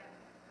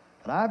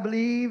But I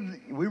believe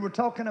we were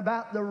talking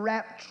about the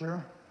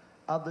rapture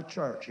of the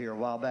church here a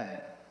while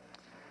back.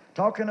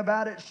 Talking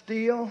about it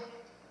still,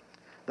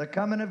 the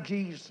coming of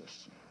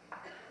Jesus.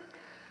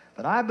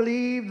 But I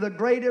believe the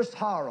greatest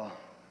horror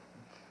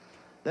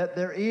that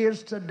there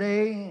is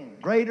today,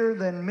 greater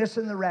than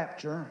missing the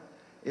rapture,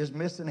 is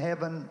missing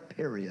heaven,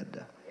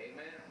 period.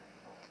 Amen.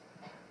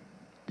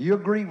 Do you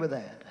agree with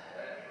that?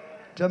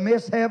 To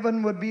miss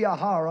heaven would be a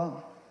horror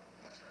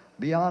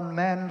beyond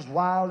man's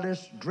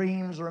wildest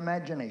dreams or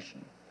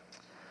imagination.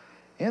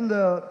 In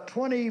the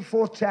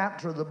 24th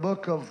chapter of the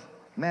book of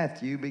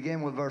Matthew,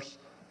 begin with verse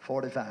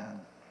 45.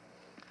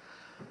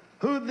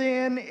 Who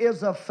then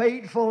is a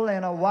faithful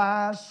and a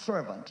wise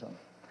servant,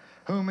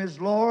 whom his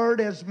Lord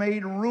has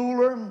made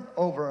ruler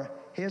over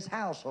his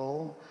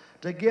household,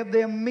 to give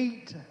them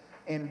meat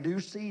in due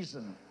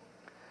season?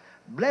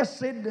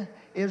 Blessed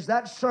is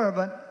that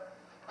servant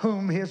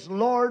whom his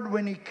Lord,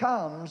 when he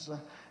comes,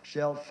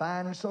 shall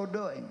find so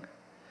doing.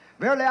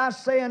 Verily I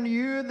say unto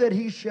you that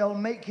he shall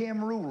make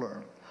him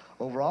ruler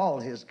over all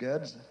his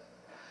goods.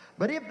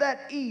 But if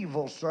that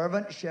evil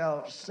servant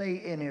shall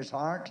say in his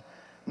heart,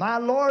 My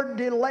Lord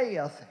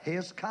delayeth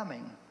his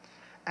coming,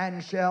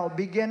 and shall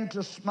begin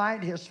to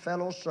smite his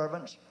fellow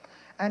servants,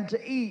 and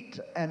to eat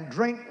and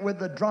drink with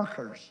the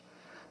drunkards,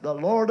 the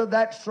Lord of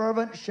that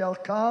servant shall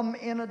come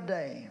in a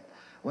day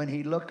when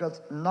he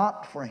looketh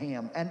not for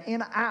him, and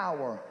in an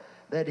hour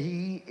that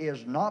he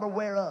is not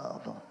aware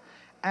of,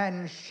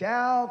 and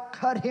shall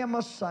cut him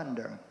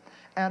asunder,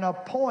 and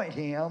appoint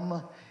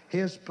him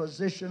his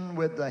position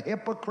with the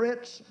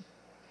hypocrites.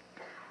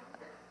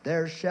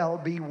 There shall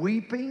be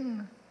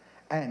weeping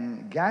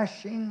and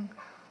gnashing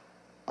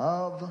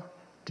of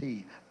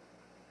teeth.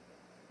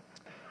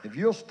 If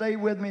you'll stay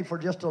with me for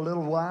just a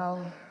little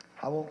while,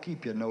 I won't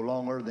keep you no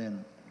longer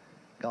than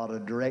God will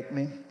direct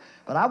me.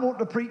 But I want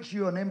to preach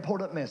you an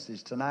important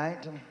message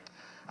tonight.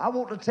 I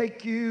want to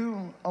take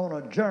you on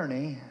a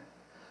journey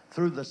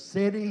through the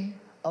city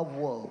of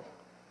woe.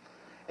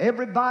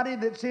 Everybody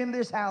that's in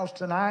this house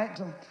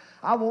tonight,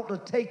 I want to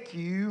take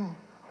you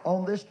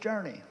on this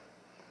journey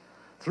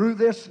through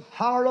this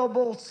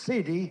horrible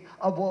city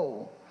of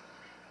woe.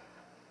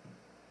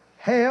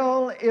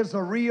 Hell is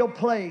a real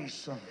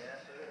place.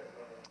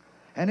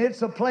 And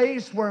it's a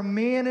place where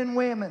men and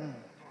women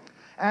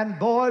and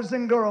boys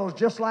and girls,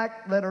 just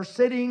like that are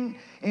sitting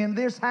in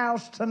this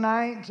house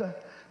tonight,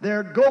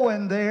 they're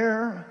going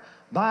there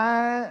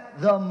by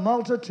the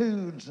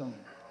multitudes.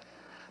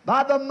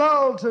 By the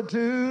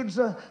multitudes,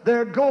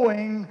 they're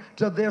going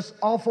to this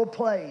awful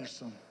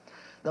place.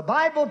 The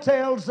Bible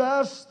tells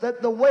us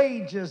that the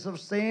wages of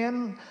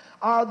sin,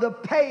 or the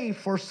pay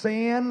for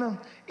sin,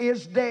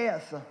 is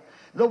death.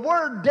 The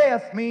word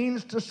death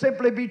means to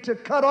simply be to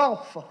cut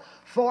off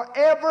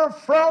forever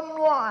from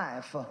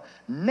life,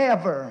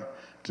 never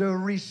to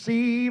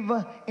receive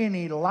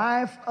any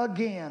life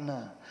again.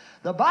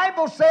 The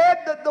Bible said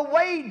that the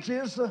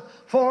wages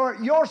for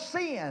your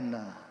sin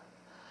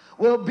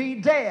will be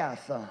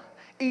death,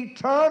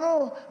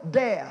 eternal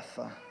death,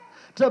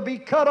 to be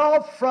cut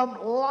off from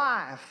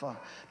life,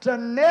 to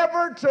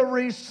never to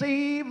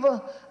receive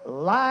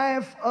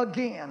life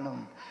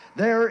again.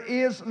 There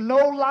is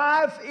no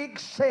life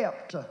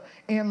except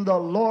in the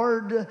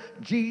Lord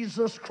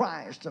Jesus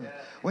Christ.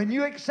 When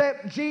you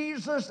accept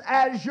Jesus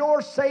as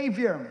your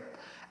Savior,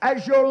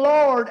 as your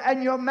Lord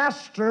and your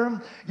Master,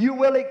 you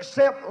will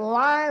accept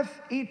life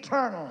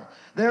eternal.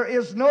 There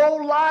is no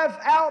life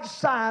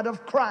outside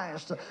of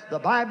Christ. The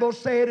Bible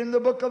said in the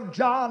book of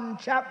John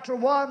chapter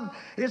 1,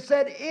 it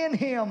said, in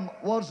him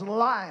was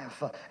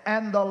life,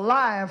 and the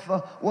life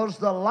was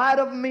the light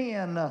of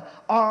men.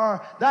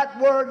 Or that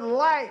word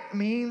light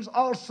means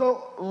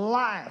also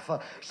life.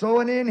 So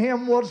in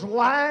him was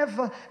life,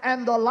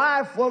 and the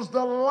life was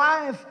the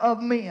life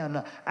of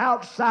men.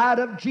 Outside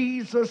of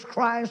Jesus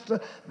Christ,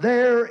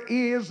 there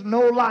is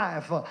no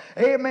life.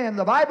 Amen.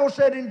 The Bible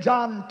said in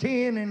John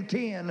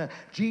 10:10,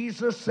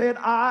 Jesus said,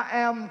 I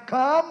am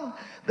come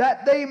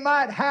that they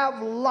might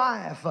have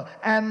life,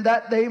 and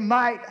that they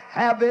might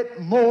have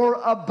it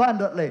more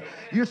abundantly.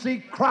 You see,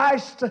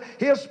 Christ,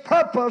 his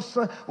purpose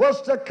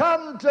was to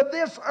come to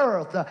this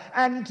earth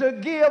and to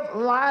give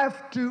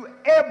life to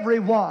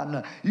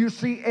everyone. You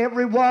see,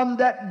 everyone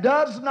that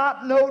does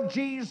not know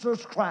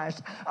Jesus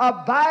Christ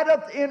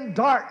abideth in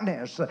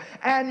darkness,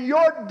 and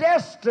your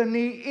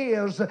destiny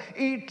is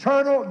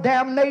eternal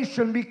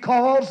damnation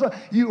because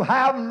you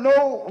have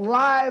no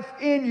life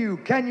in you.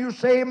 Can you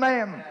say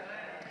amen?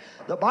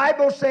 The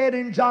Bible said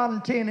in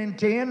John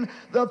 10:10,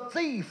 the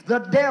thief, the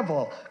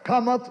devil,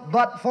 cometh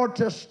but for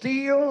to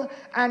steal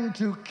and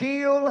to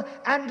kill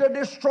and to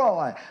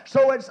destroy.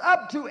 So it's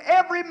up to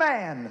every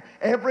man,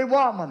 every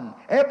woman,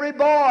 every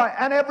boy,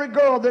 and every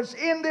girl that's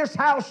in this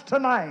house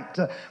tonight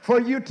for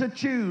you to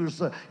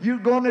choose. You're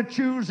going to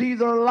choose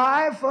either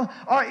life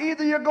or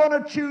either you're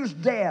going to choose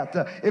death.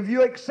 If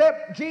you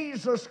accept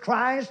Jesus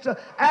Christ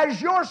as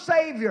your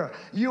Savior,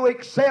 you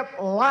accept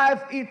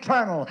life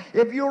eternal.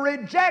 If you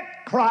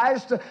reject Christ,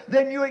 Christ,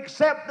 then you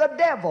accept the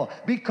devil,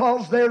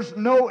 because there's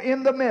no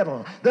in the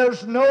middle.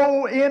 There's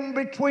no in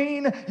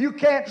between. You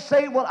can't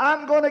say, well,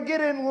 I'm going to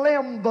get in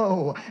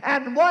limbo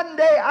and one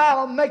day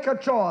I'll make a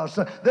choice.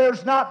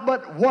 There's not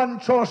but one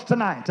choice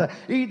tonight.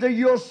 Either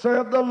you'll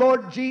serve the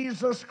Lord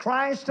Jesus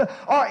Christ,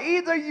 or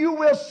either you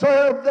will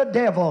serve the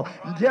devil.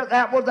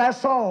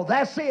 That's all.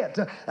 That's it.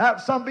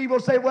 Some people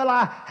say, well,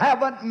 I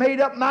haven't made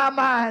up my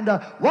mind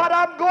what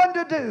I'm going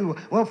to do.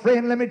 Well,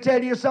 friend, let me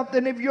tell you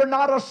something. If you're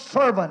not a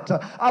servant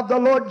of the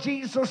Lord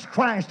Jesus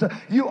Christ,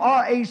 you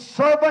are a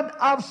servant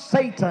of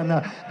Satan.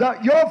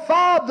 Your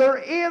father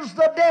is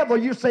the devil.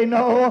 You say,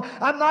 no,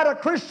 I'm not a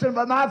Christian,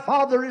 but my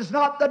father is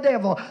not the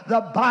devil.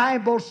 The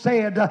Bible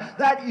said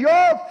that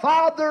your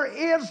father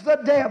is the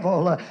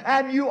devil,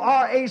 and you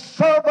are a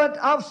servant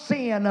of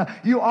sin.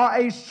 You are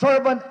a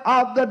servant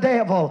of the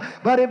devil.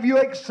 But if you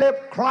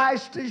accept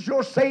Christ as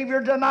your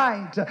Savior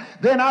tonight,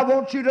 then I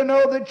want you to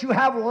know that you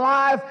have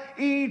life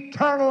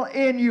eternal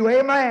in you.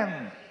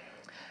 Amen.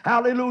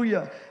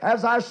 Hallelujah.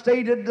 As I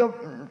stated, the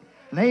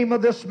name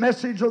of this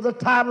message, or the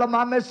title of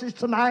my message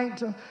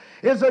tonight,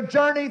 is A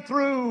Journey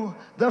Through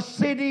the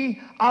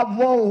City of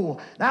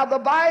Woe. Now, the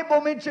Bible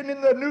mentioned in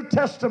the New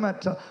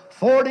Testament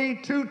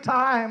 42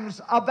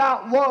 times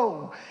about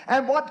woe,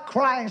 and what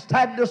Christ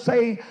had to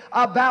say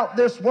about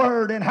this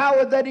word, and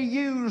how that he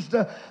used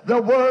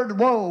the word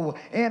woe.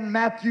 In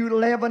Matthew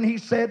 11, he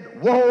said,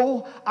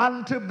 woe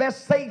unto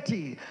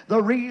Bethsaida.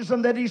 The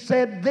reason that he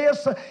said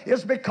this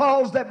is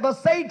because that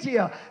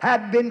Bethsaida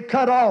had been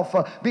cut off,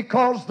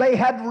 because they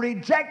had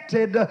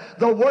rejected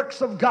the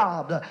works of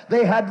God.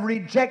 They had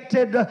rejected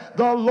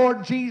the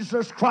Lord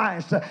Jesus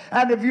Christ.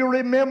 And if you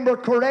remember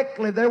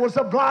correctly, there was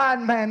a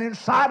blind man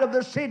inside of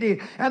the city,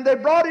 and they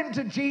brought him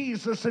to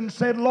Jesus and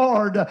said,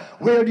 Lord,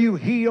 will you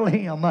heal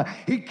him?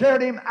 He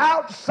carried him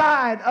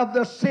outside of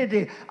the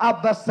city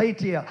of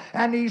Bethsaida,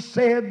 and he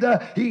said,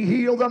 he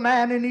healed the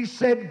man, and he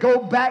said,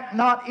 go back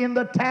not in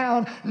the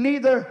town,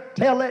 neither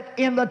tell it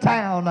in the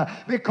town,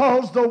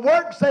 because the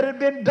works that had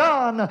been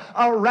done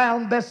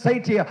around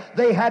Bethsaida,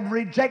 they had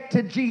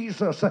rejected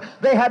Jesus.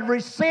 They had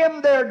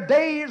rescinded their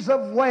days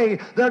of way,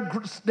 their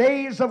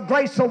days of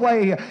grace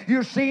away.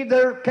 You see,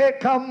 there can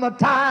come a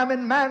time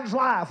in man's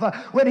life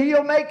when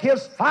he'll make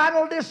his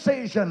final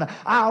decision.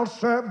 I'll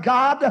serve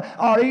God,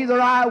 or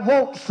either I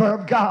won't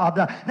serve God.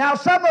 Now,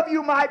 some of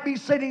you might be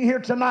sitting here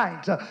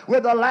tonight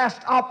with the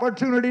last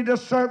opportunity to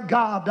serve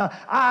God.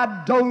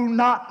 I do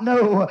not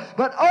know,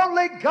 but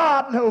only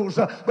God knows.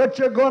 But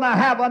you're going to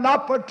have an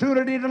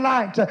opportunity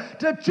tonight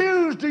to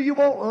choose. Do you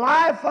want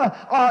life,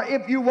 or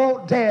if you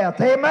want death?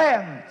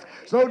 Amen.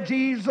 So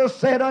Jesus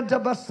said unto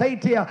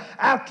Bethsaida,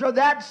 after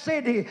that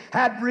city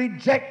had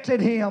rejected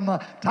him,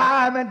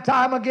 time and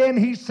time again,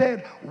 he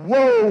said,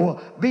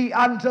 woe be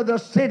unto the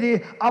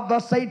city of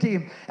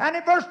Bethsaida. And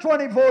in verse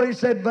 24 he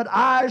said, but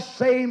I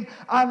say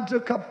unto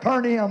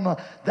Capernaum,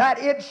 that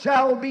it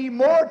shall be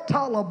more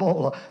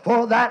tolerable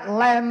for that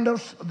land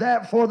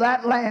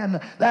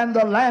than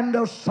the land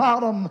of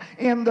Sodom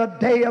in the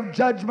day of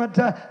judgment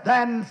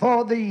than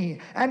for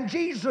thee. And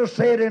Jesus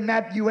said in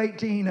Matthew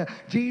 18,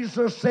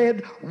 Jesus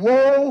said,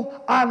 woe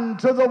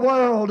unto the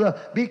world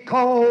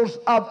because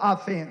of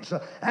offense.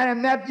 And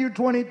in Matthew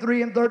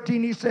 23 and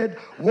 13 he said,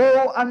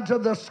 woe unto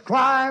the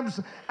scribes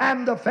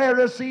and the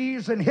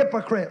Pharisees and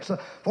hypocrites,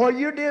 for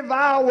you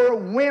devour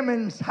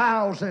women's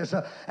houses,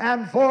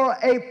 and for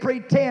a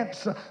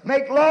pretense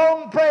make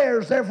long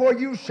prayers, therefore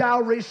you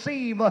shall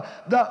receive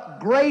the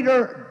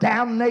greater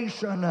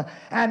damnation.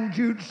 And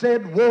Jude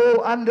said,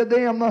 woe unto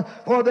them,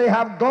 for they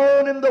have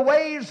gone in the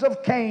ways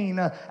of Cain,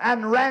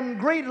 and ran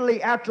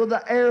greedily after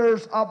the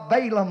heirs of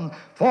Balaam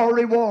for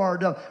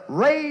reward,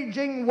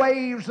 raging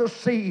waves of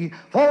sea,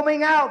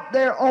 foaming out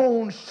their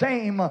own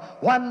shame,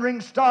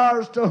 wandering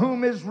stars to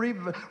whom is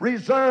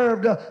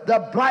reserved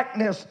the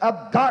blackness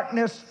of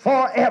darkness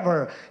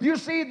forever. You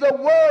see, the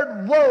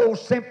word woe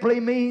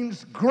simply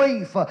means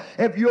grief.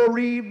 If you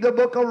read the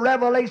book of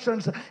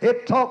Revelations,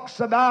 it talks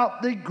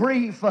about the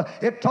grief.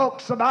 It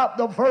talks about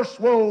the first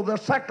woe, the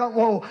second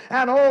woe,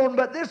 and on.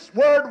 But this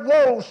word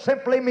woe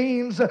simply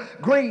means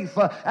grief.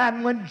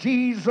 And when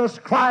Jesus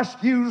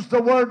Christ used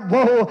the word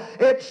woe,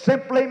 it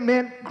simply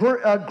meant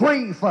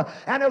grief.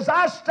 And as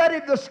I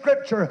studied the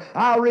scripture,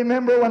 I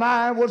remember when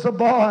I was a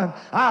boy,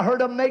 I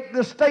heard them make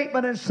the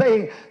statement and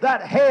say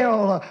that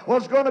hell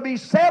was going to be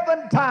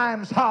 7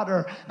 times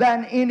hotter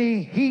than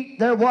any heat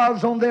there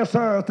was on this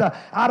earth.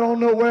 I don't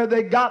know where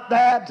they got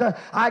that.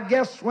 I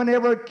guess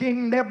whenever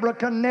King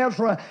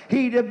Nebuchadnezzar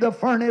heated the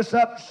furnace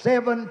up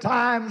 7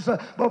 times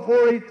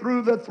before he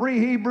threw the 3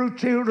 Hebrew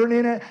children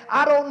in it.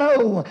 I don't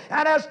know.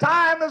 And as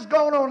time has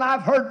gone on,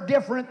 I've heard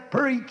different different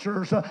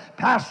preachers,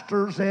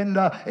 pastors, and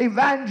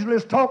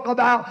evangelists talk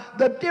about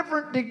the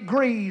different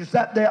degrees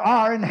that there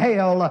are in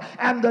hell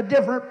and the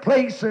different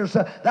places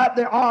that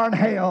there are in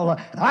hell.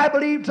 And I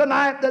believe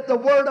tonight that the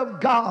Word of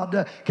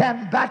God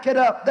can back it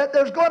up, that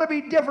there's going to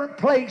be different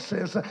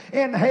places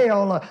in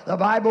hell. The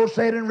Bible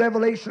said in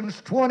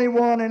Revelations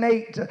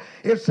 21:8,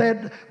 it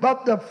said,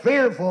 but the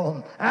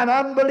fearful and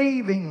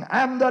unbelieving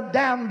and the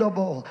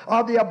damnable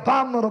or the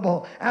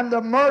abominable and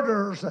the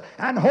murderers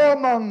and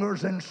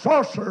whoremongers and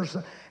sorcerers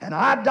and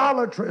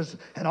idolaters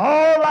and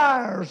all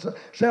liars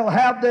shall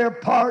have their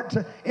part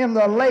in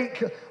the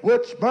lake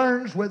which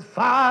burns with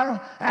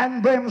fire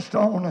and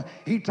brimstone.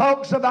 He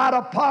talks about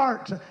a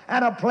part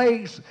and a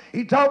place.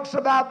 He talks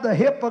about the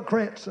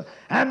hypocrites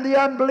and the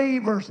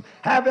unbelievers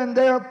having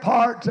their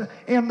part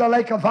in the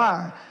lake of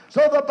fire.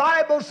 So the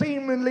Bible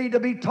seemingly to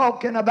be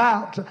talking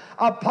about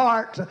a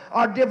part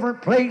or different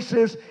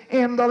places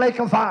in the lake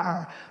of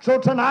fire. So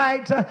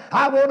tonight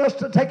I want us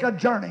to take a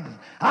journey.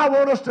 I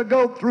want us to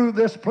go through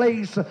this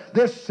place,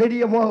 this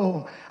city of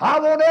woe. I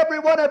want every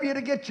one of you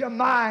to get your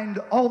mind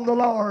on the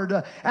Lord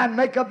and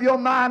make up your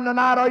mind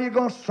tonight. Are you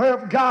going to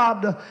serve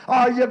God or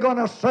are you going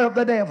to serve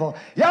the devil?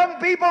 Young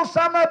people,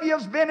 some of you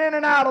have been in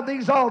and out of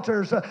these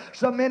altars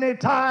so many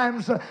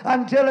times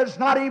until it's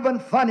not even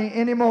funny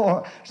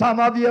anymore.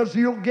 Some of you,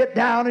 you'll get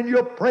down and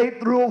you'll pray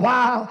through a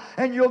while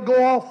and you'll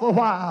go off a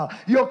while.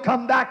 You'll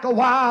come back a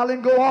while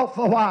and go off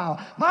a while.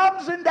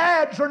 Moms and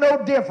dads are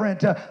no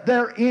different.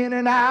 They're in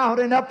and out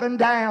and up and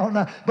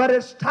down. But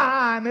it's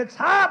time, it's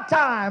high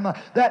time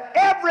that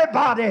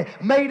everybody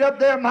made up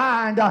their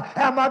mind.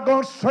 Am I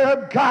going to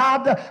serve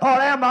God or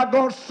am I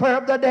going to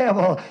serve the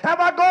devil? Am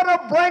I going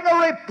to bring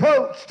a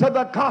reproach to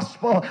the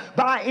gospel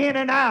by in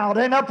and out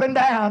and up and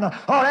down?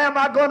 Or am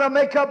I going to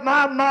make up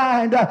my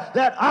mind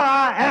that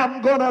I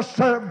am going to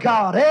serve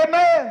God?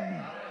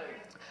 Amen.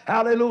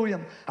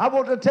 Hallelujah. I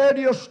want to tell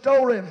you a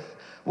story.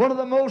 One of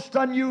the most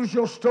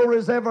unusual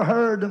stories ever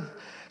heard.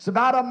 It's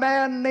about a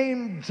man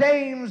named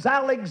James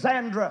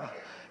Alexander.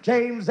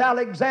 James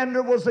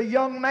Alexander was a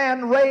young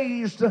man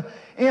raised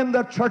in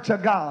the church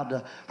of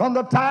God. From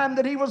the time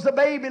that he was a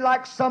baby,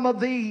 like some of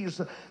these,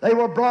 they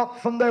were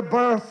brought from their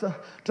birth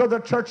to the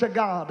church of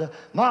God.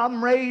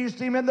 Mom raised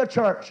him in the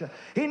church.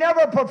 He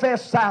never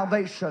professed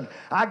salvation.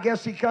 I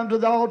guess he come to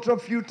the altar a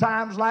few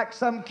times like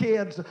some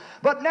kids,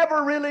 but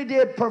never really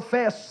did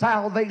profess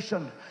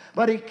salvation.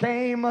 But he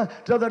came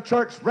to the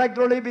church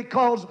regularly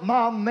because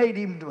Mom made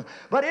him.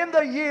 But in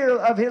the year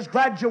of his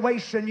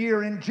graduation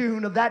year, in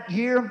June of that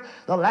year,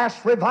 the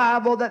last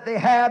revival that they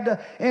had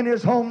in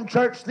his home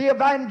church, the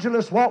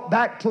evangelist walked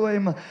back to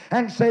him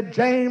and said,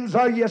 James,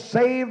 are you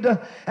saved?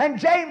 And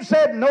James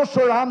said, no,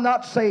 sir, I'm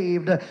not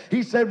saved.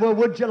 He said, well,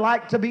 would you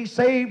like to be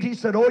saved? He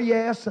said, oh,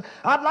 yes,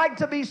 I'd like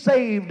to be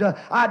saved.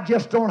 I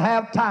just don't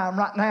have time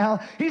right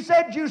now. He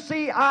said, you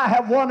see, I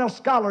have won a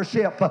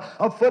scholarship,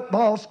 a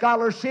football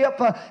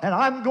scholarship, and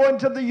I'm going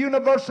to the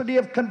University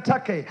of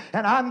Kentucky,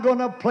 and I'm going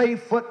to play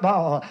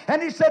football.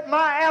 And he said,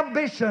 my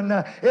ambition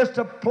is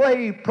to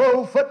play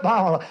pro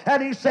football.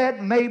 And he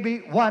said, maybe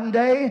one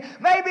day,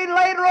 maybe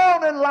later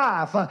on in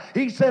life,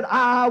 he said,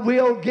 I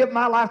will give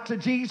my life to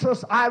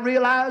Jesus. I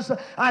realize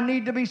I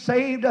need to be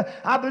saved.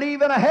 I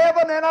believe in a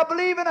heaven and I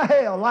believe in a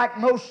hell, like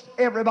most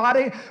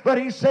everybody.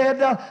 But he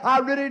said, I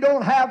really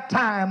don't have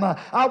time.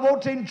 I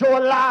want to enjoy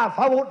life.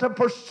 I want to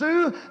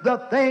pursue the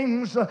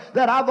things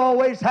that I've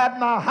always had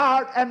my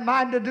heart and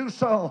mind to do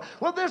so.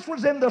 Well, this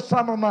was in the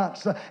summer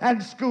months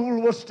and school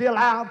was still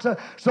out.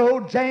 So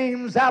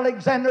James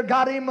Alexander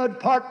got him a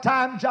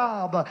part-time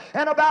job.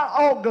 And about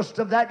August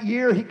of that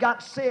year, he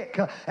got sick.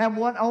 And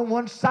on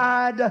one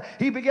side,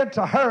 he began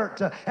to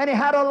hurt. And he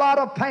had a lot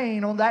of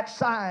pain on that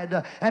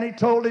side. And he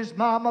told his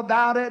mom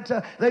about it.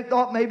 They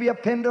thought maybe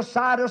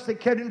appendicitis. They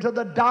carried him to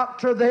the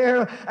doctor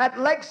there at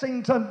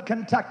Lexington,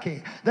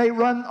 Kentucky. They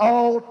run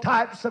all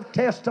types of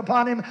tests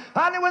upon him.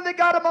 Finally, when they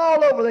got him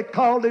all over, they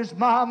called his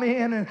mom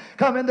in and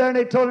come in there and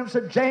they told him,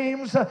 said,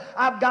 James,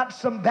 I've got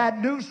some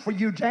bad news for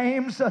you,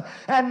 James.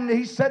 And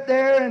he sat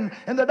there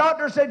and the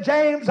doctor said,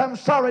 James, I'm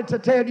sorry to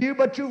tell you,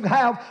 but you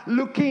have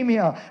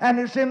leukemia and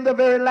it's in the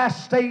very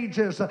last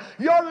stages.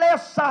 Your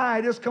left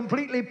side is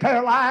completely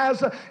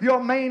paralyzed.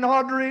 Your main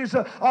arteries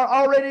are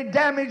already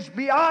damaged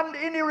beyond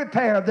any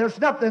repair. There's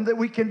nothing that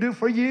we can do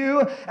for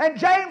you. And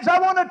James, I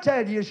want to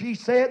tell you, she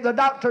said, the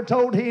doctor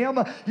told him,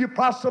 you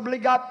possibly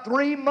got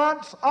 3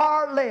 months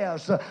or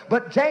less.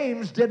 But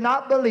James did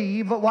not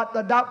believe what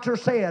the doctor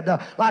said.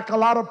 Like a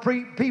lot of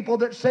people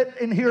that sit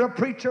and hear a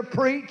preacher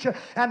preach,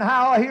 and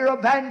how I hear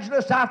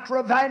evangelist after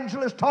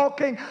evangelist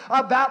talking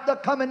about the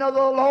coming of the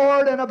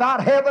Lord and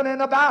about heaven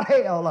and about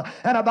hell. hell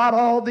and about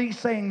all these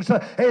things.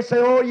 They say,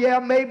 oh yeah,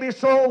 maybe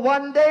so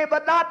one day,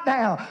 but not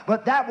now.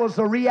 But that was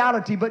the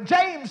reality. But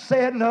James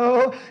said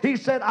no. He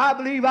said, I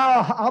believe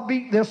I'll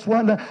beat this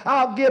one.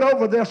 I'll get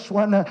over this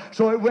one.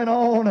 So he went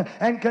on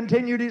and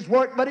continued his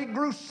work, but he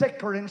grew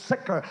sicker and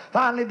sicker.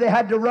 Finally, they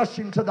had to rush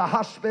him to the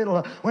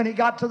hospital. When he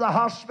got to the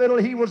hospital,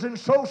 he was in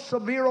so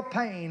severe a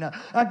pain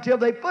until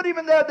they put him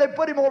in there. They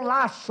put him on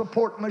life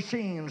support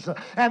machines,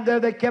 and there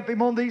they kept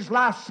him on these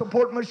life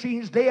support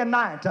machines day and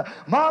night.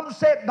 Mom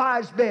sat by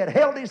his bed,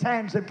 held his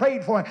hands and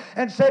prayed for him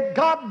and said,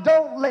 God,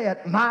 don't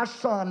let my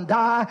son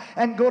die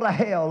and go to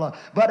hell.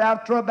 But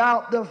after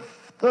about the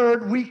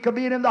third week of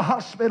being in the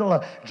hospital,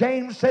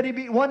 James said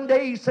one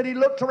day he said he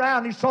looked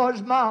around, he saw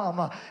his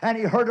mom, and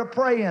he heard her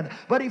praying,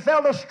 but he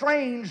felt a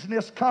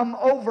strangeness come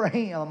over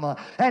him,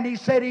 and he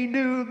said he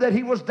knew that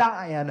he was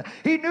dying.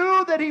 He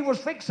knew that he was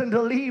fixing to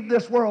leave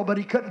this world, but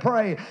he couldn't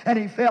pray, and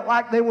he felt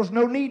like there was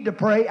no need to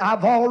pray.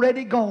 I've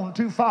already gone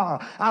too far.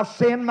 I've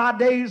sinned my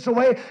days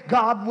away.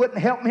 God wouldn't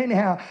help me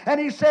now. And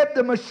he said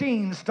the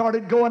machine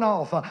started going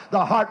off.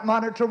 The heart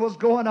monitor was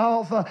going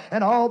off,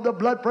 and all the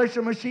blood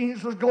pressure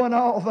machines was going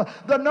off.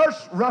 The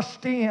nurse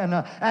rushed in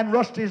and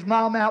rushed his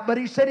mom out, but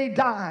he said he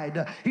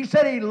died. He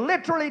said he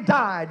literally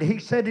died. He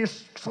said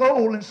his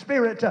soul and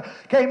spirit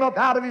came up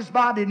out of his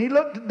body, and he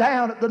looked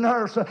down at the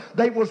nurse.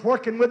 They was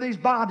working with his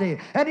body,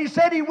 and he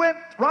said he went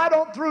right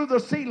on through the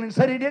ceiling.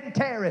 Said he didn't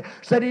tear it.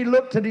 Said he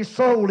looked at his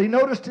soul. He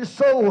noticed his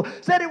soul.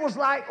 Said it was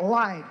like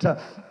light.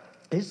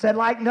 He said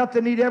like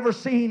nothing he'd ever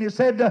seen. He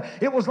said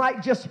it was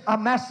like just a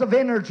massive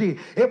energy.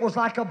 It was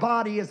like a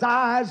body. His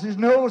eyes, his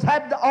nose,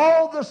 had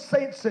all the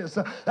senses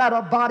that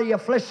a body, a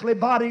fleshly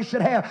body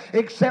should have,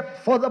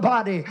 except for the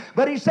body.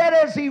 But he said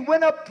as he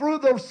went up through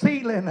the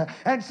ceiling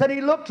and said he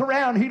looked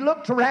around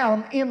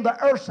in the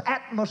earth's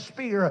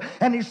atmosphere,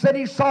 and he said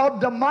he saw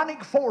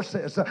demonic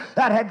forces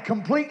that had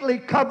completely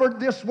covered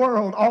this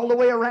world all the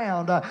way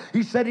around.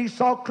 He said he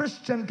saw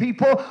Christian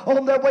people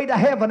on their way to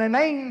heaven, and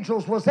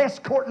angels was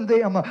escorting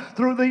them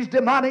through these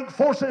demonic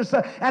forces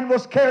and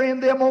was carrying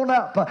them on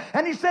up.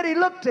 And he said he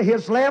looked to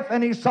his left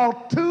and he saw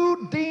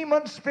two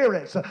demon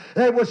spirits.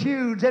 They was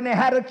huge, and they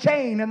had a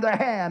chain in their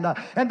hand,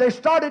 and they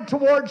started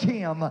towards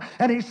him.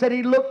 And he said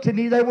he looked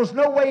and there was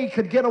no way he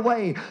could get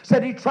away.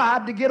 Said he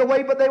tried to get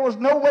away, but there was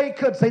no way he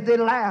could. Said they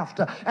laughed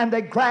and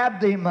they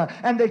grabbed him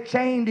and they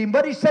chained him.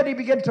 But he said he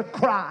began to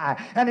cry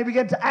and he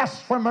began to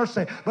ask for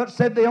mercy, but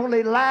said they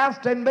only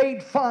laughed and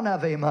made fun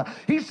of him.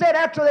 He said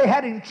after they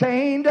had him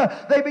chained,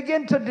 they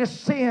began to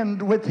descend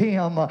with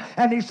him,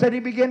 and he said he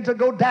began to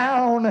go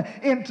down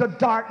into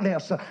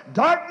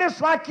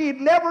darkness like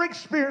he'd never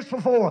experienced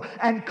before,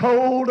 and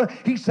cold.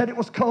 He said it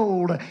was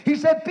cold. He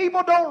said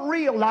people don't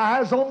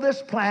realize on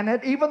this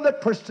planet, even the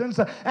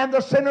Christians and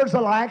the sinners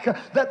alike,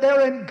 that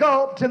they're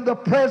engulfed in the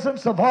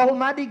presence of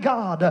Almighty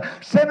God.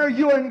 Sinner,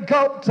 you're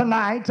engulfed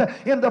tonight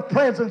in the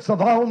presence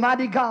of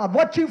Almighty God.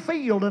 What you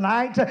feel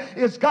tonight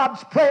is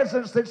God's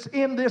presence that's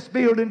in this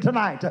building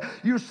tonight.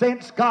 You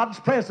sense God's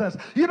presence.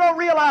 You don't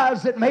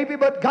realize it maybe,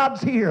 but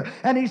God's here.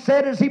 And he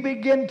said as he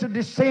began to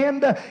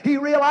descend, he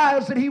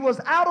realized that he was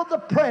out of the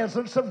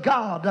presence of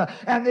God,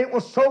 and it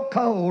was so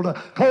cold.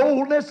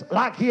 Coldness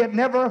like he had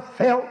never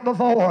felt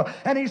before.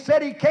 And he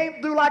said he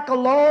came through like a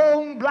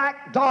long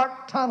black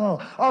dark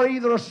tunnel, or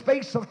either a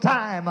space of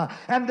time.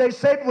 And they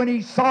said when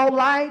he saw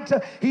light,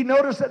 he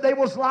noticed that there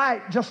was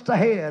light just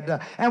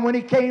ahead. And when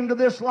he came to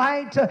this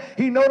light,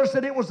 he noticed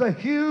that it was a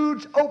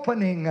huge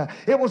opening.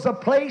 It was a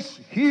place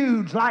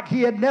huge like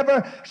he had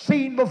never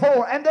seen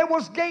before. And there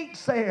was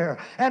gates there,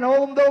 and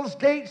on those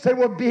gates they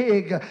were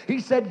big. He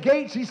said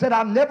gates, he said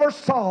I never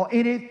saw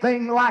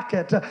anything like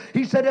it.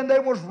 He said and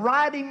there was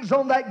writings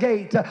on that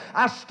gate.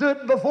 I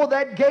stood before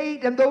that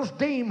gate and those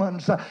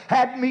demons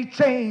had me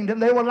chained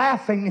and they were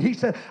laughing. He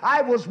said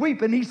I was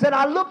weeping. He said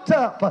I looked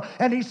up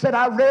and he said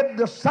I read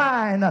the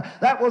sign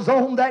that was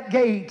on that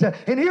gate,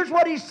 and here's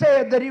what he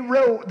said that he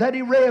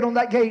read on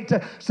that gate.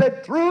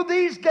 Said through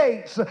these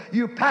gates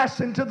you pass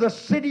into the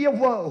city of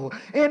woe,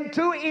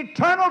 into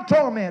eternal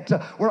torment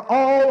where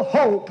all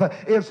hope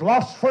is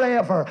lost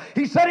forever.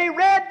 He said he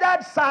read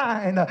that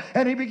sign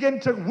and he began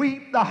to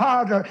weep the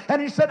harder,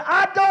 and he said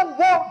I don't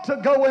want to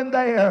go in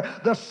there.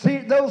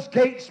 Those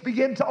gates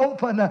begin to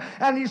open,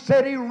 and he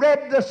said he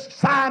read the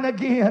sign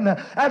again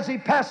as he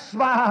passed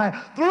by.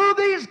 Through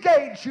these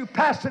gates you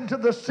pass into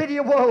the city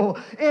of woe,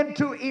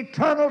 into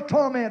eternal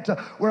torment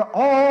where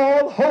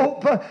all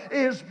hope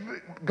is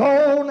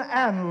gone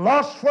and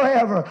lost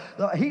forever.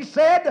 He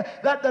said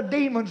that the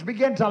demons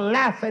began to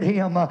laugh at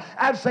him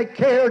as they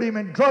carried him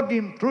and drug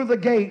him through the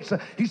gates.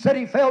 He said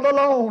he felt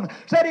alone.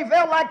 Said he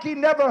felt like he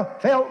never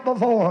felt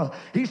before.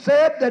 He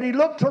said that he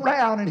looked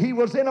around and he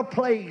was in a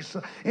place,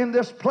 in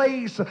this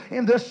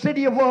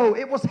city of woe.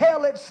 It was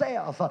hell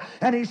itself.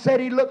 And he said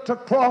he looked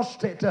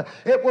across it.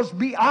 It was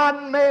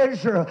beyond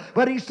measure.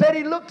 But he said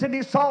he looked and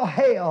he saw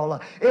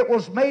hell. It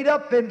was made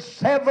up in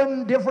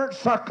 7 different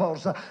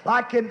circles,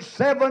 like in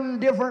 7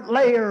 different different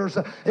layers.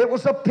 It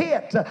was a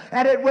pit,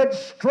 and it went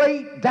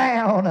straight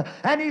down.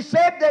 And he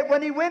said that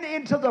when he went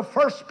into the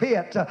first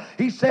pit,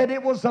 he said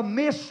it was a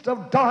mist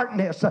of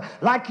darkness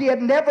like he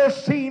had never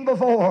seen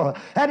before.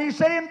 And he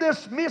said in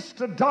this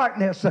mist of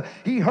darkness,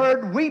 he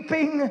heard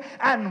weeping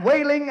and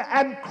wailing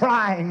and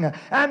crying.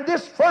 And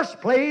this first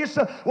place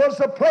was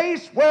a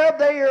place where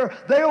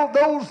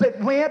those that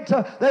went,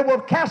 they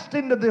were cast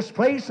into this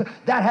place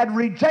that had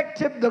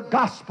rejected the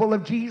gospel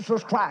of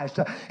Jesus Christ.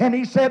 And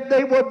he said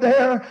they were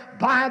there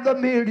by the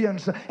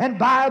millions and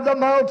by the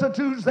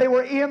multitudes. They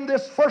were in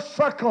this first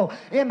circle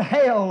in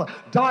hell,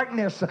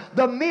 darkness.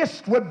 The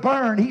mist would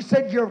burn. He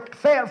said your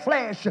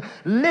flesh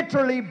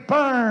literally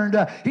burned.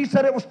 He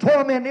said it was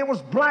torment. It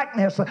was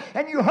blackness.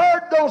 And you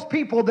heard those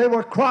people, they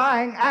were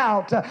crying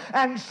out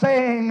and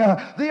saying,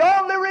 the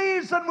only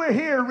reason we're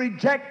here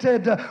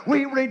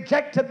we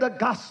rejected the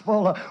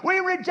gospel. We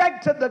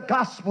rejected the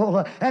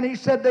gospel. And he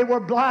said they were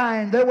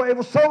blind. It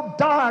was so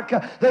dark,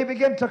 they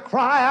began to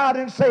cry out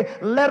and say,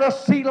 let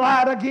us see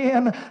light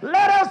again.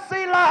 Let us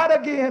see light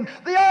again.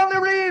 The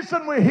only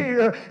reason we're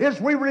here is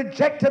we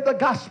rejected the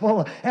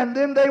gospel. And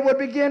then they would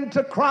begin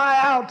to cry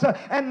out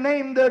and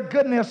name their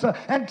goodness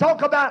and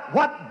talk about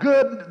what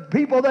good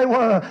people they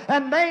were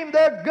and name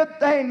their good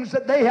things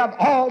that they have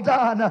all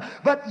done.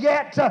 But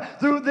yet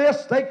through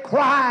this they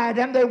cried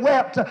and they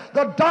wept.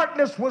 The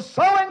darkness was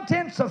so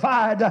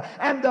intensified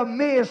and the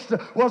mist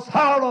was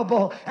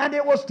horrible and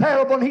it was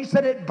terrible. And he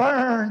said it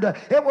burned.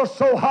 It was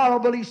so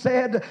horrible. He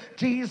said,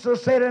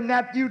 Jesus said in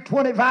Matthew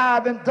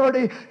 25 and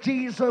 30,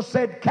 Jesus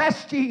said,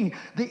 cast ye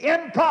the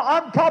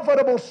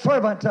unprofitable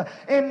servant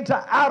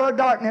into outer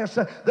darkness.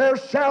 There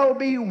shall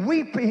be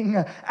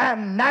weeping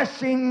and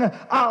gnashing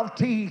of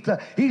teeth.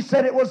 He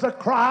said it was a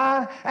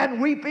cry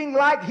and weeping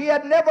like he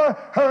had never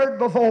heard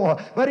before.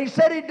 But he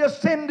said he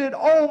descended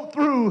on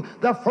through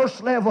the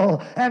first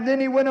level, and then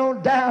he went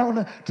on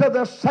down to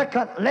the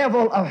second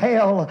level of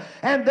hell.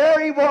 And there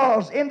he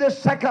was in the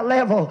second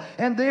level,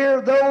 and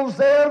there those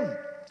there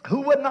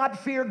who would not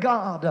fear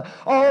God.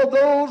 All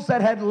those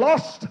that had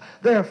lost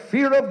their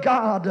fear of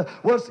God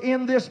was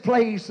in this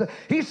place.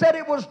 He said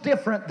it was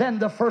different than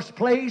the first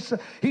place.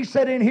 He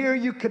said in here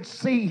you could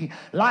see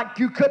like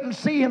you couldn't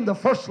see in the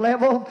first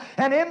level.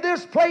 And in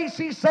this place,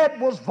 he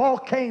said, was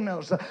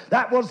volcanoes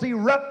that was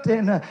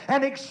erupting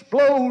and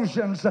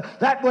explosions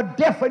that would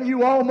deafen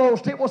you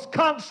almost. It was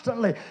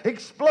constantly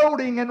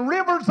exploding, and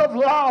rivers of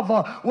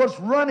lava was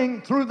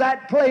running through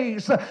that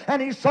place.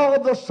 And he saw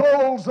the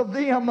souls of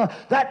them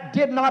that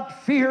did not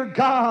fear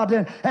God,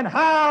 and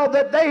how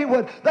that they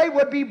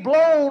would be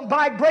blown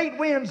by great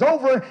winds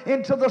over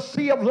into the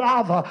sea of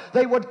lava.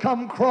 They would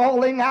come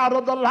crawling out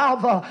of the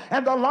lava,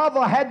 and the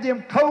lava had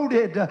them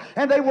coated,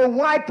 and they were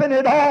wiping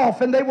it off,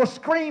 and they were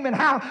screaming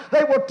how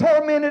they were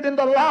tormented in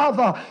the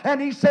lava.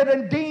 And he said,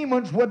 and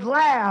demons would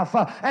laugh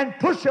and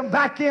push them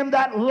back in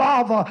that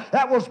lava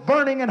that was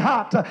burning and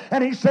hot.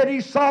 And he said he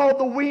saw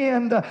the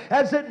wind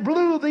as it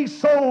blew these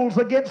souls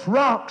against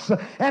rocks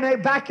and they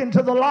back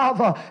into the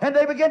lava, and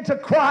they began to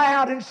cry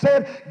out and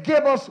said,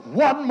 give us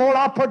one more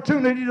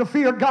opportunity to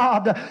fear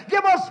God.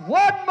 Give us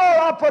one more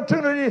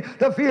opportunity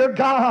to fear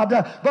God.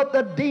 But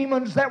the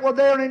demons that were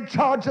there in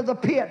charge of the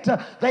pit,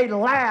 they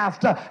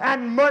laughed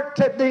and murked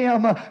at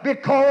them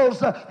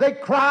because they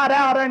cried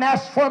out and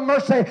asked for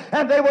mercy.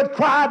 And they would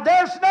cry,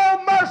 there's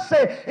no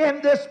mercy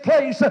in this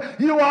place.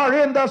 You are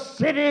in the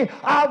city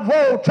of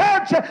woe.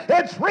 Church,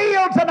 it's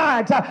real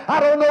tonight. I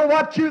don't know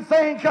what you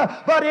think,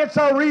 but it's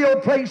a real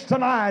place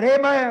tonight.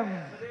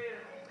 Amen.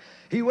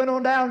 He went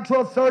on down to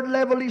a third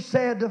level, he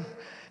said,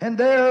 and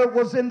there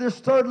was in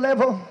this third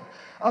level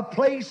a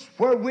place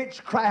where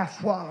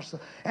witchcraft was,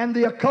 and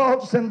the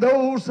occults and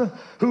those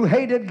who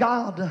hated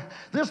God.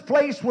 This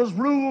place was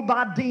ruled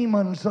by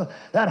demons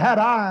that had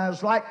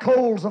eyes like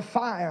coals of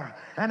fire.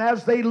 And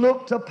as they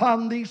looked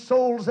upon these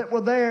souls that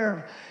were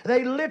there,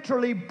 they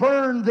literally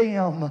burned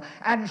them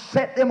and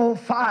set them on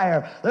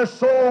fire. Their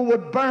soul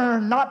would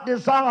burn, not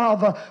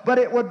dissolve, but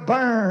it would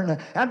burn.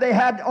 And they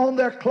had on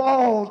their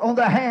claws, on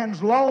their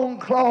hands, long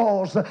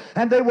claws,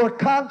 and they were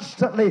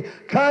constantly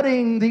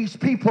cutting these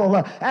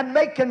people and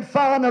making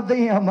fun of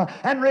them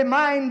and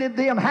reminded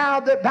them how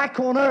that back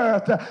on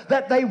earth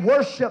that they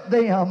worshiped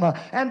them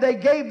and they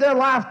gave their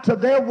life to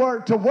their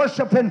work, to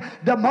worshiping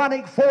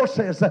demonic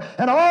forces.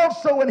 And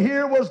also in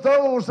here was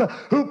those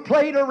who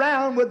played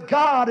around with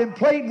God and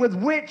played with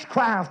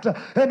witchcraft,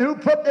 and who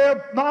put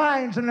their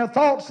minds and their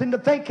thoughts into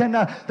thinking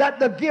that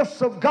the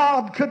gifts of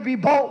God could be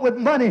bought with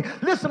money.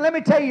 Listen, let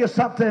me tell you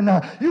something.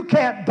 You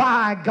can't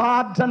buy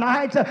God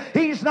tonight.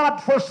 He's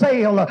not for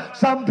sale.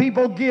 Some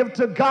people give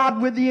to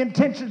God with the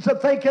intentions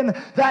of thinking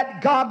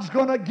that God's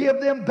going to give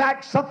them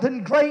back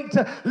something great.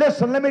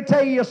 Listen, let me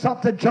tell you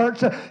something,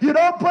 church. You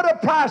don't put a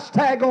price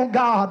tag on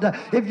God.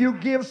 If you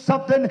give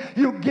something,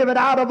 you give it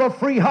out of a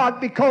free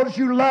heart because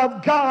you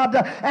love God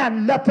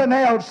and nothing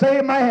else.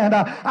 Amen.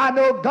 I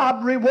know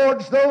God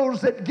rewards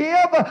those that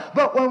give,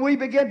 but when we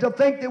begin to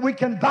think that we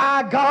can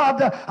buy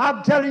God,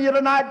 I'm telling you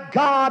tonight,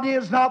 God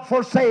is not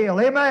for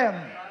sale.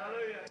 Amen.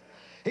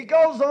 He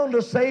goes on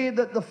to say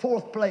that the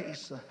fourth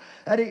place,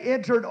 that he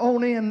entered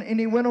on in, and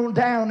he went on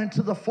down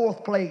into the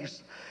fourth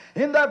place.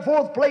 In that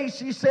fourth place,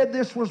 he said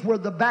this was where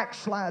the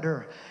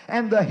backslider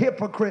and the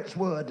hypocrites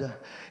would.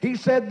 He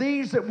said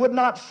these that would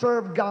not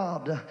serve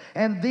God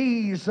and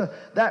these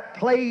that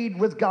played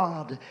with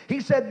God.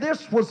 He said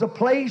this was a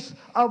place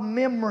of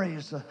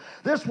memories.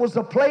 This was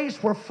a place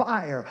where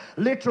fire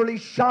literally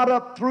shot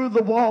up through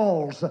the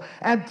walls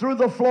and through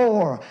the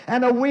floor,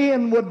 and a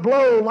wind would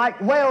blow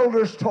like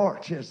welders'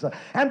 torches,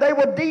 and they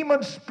were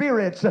demon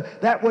spirits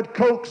that would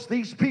coax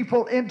these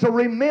people into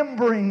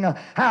remembering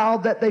how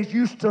that they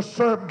used to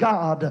serve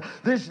God.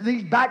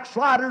 These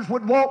backsliders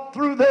would walk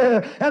through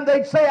there and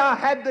they'd say, I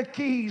had the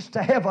keys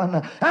to heaven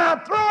and I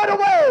threw it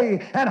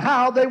away, and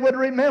how they would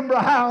remember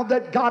how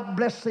that God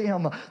blessed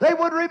them. They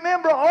would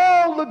remember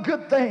all the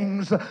good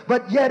things,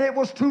 but yet it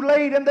was too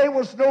late and there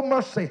was no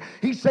mercy.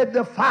 He said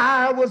the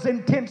fire was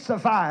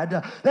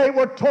intensified. They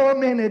were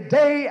tormented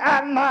day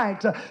and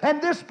night,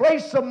 and this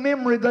place of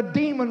memory, the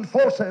demon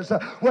forces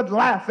would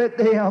laugh at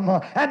them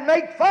and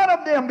make fun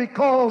of them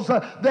because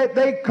that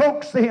they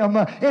coaxed them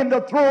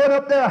into throwing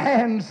up their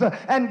hands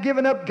and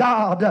giving up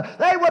God.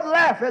 They would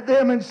laugh at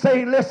them and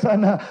say,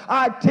 listen,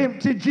 I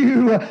tempted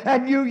you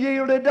and you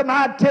yielded to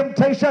my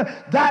temptation.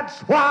 That's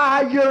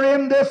why you're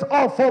in this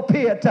awful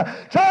pit.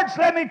 Church,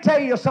 let me tell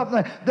you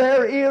something.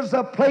 There is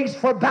a place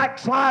for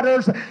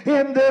backsliders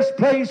in this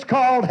place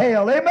called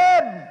hell.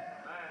 Amen.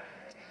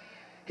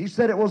 He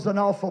said it was an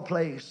awful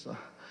place,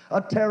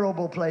 a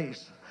terrible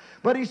place.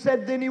 But he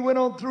said then he went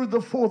on through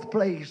the fourth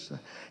place,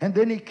 and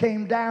then he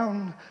came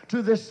down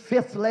to this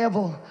fifth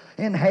level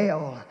in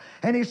hell.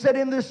 And he said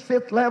in this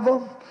fifth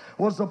level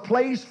was a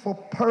place for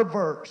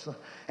perverts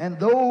and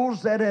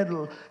those that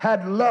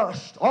had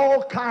lust,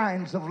 all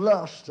kinds of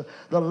lust.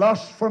 The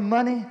lust for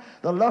money,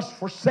 the lust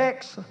for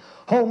sex,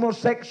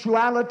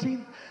 homosexuality,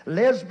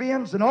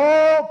 lesbians, and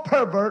all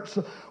perverts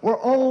were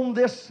on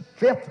this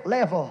fifth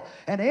level.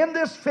 And in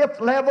this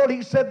fifth level,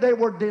 he said there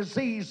were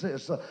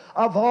diseases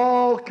of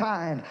all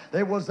kind.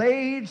 There was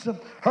AIDS,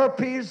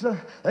 herpes,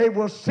 there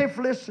was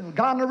syphilis and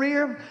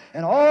gonorrhea,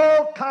 and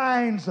all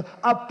kinds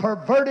of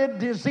perverted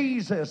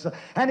diseases.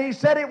 And he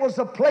said it was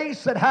a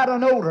place that had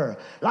an odor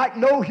like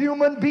no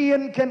human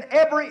being can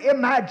ever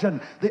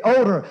imagine. The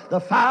odor, the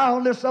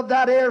foulness of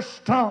that air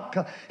stunk.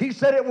 He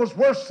said it was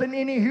worse than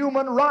any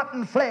human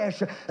rotten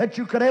flesh that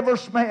you could ever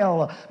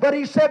smell. But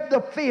he said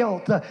the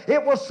filth,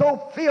 it was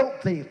so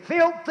filthy,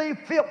 filthy,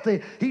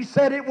 filthy. He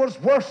said it was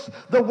worse,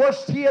 the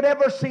worst he had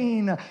ever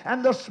seen.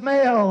 And the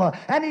smell,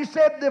 and he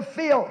said the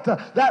filth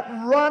that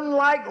run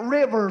like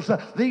rivers.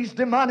 These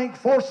demonic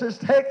forces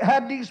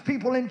had these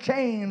people in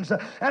chains,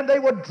 and they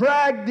would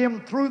drag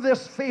them through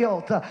this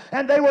filth,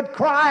 and they would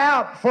cry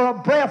out for a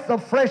breath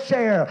of fresh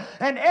air.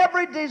 And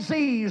every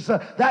disease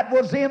that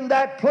was in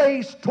that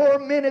place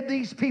tormented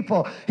these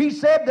people. He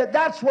said that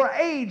that's where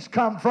AIDS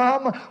come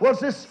from, was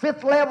this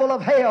fifth level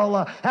of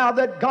hell, how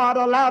that God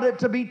allowed it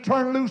to be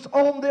turned loose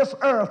on this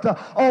earth,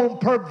 on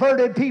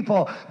perverted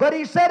people. But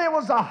he said it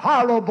was a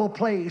horrible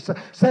place,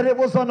 said it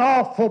was an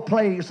awful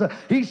place.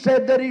 He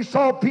said that he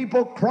saw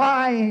people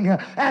crying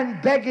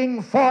and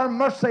begging for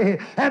mercy,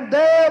 and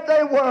there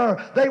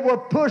they were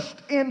pushed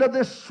into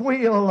this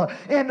swill,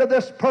 into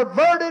this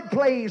perverted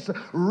place,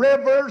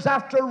 rivers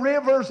after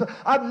rivers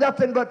of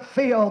nothing but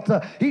filth.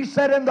 He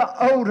said, and the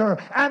odor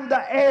and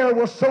the air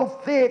was so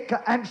thick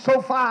and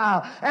so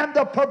foul, and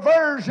the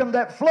perversion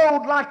that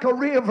flowed like a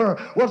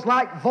river was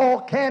like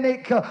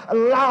volcanic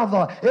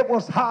lava. It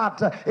was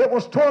hot, it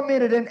was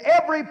tormented, and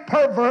every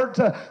pervert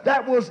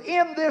that was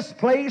in this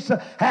place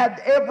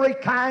had every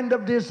kind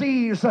of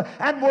disease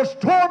and was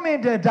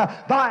tormented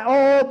by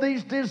all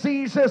these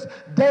diseases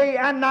day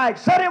and night.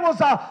 Said it was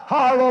a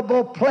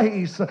horrible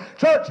place.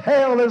 Church,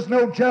 hell is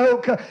no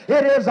joke.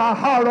 It is a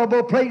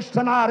horrible place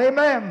tonight.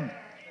 Amen.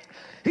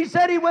 He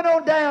said he went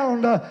on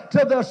down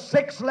to the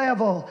sixth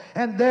level,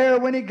 and there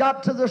when he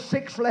got to the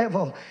sixth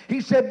level, he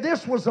said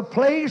this was a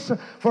place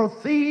for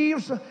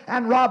thieves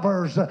and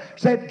robbers.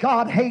 Said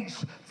God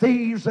hates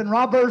thieves and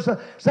robbers.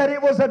 Said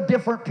it was a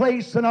different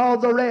place than all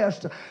the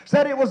rest.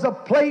 Said it was a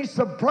place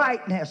of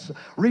brightness,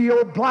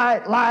 real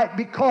bright light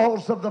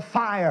because of the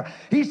fire.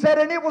 He said,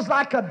 and it was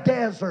like a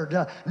desert,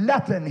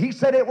 nothing. He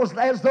said it was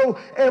as though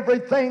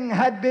everything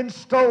had been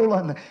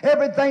stolen,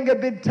 everything had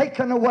been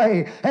taken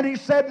away. And he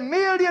said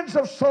millions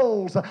of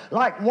souls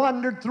like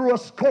wandered through a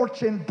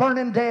scorching,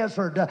 burning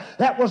desert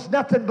that was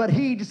nothing but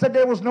heat. He said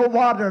there was no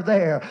water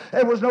there.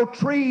 There was no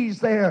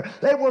trees there.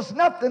 There was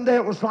nothing there.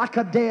 It was like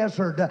a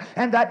desert.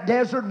 And that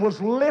desert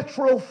was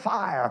literal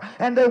fire.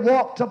 And they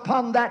walked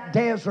upon that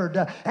desert.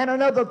 And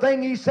another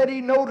thing he said he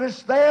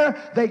noticed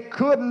there, they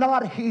could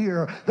not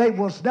hear. There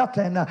was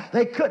nothing.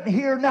 They couldn't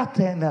hear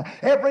nothing.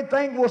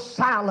 Everything was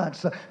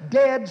silence,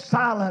 dead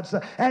silence.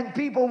 And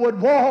people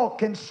would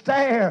walk and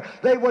stare.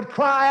 They would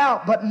cry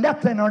out, but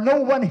nothing or no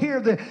one hear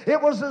them.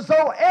 It was as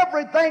though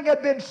everything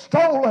had been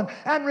stolen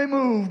and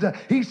removed.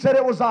 He said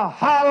it was a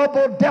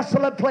horrible,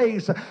 desolate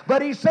place.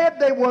 But he said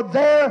they were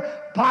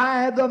there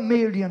by the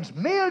millions.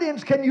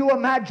 Millions, can you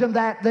imagine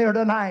that there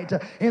tonight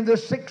in the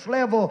 6th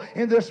level,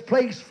 in this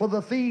place for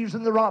the thieves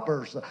and the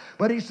robbers?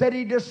 But he said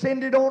he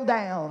descended on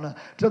down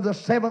to the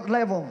 7th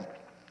level.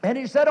 And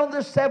he said on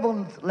this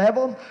 7th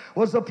level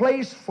was a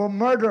place for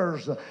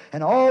murders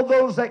and all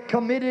those that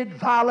committed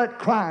violent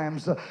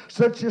crimes,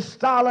 such as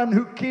Stalin,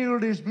 who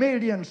killed his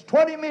millions,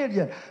 20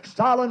 million.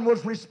 Stalin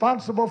was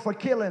responsible for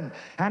killing.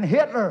 And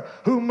Hitler,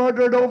 who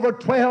murdered over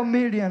 12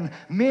 million.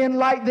 Men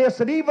like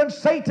this, and even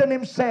Satan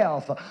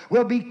himself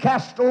will be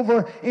cast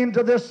over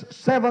into this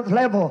 7th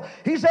level.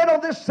 He said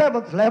on this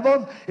 7th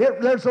level,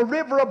 there's a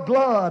river of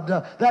blood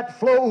that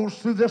flows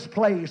through this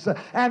place.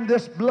 And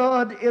this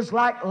blood is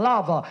like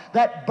lava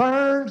that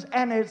burns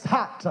and it's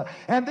hot.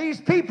 And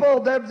these people,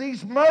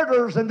 these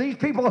murderers and these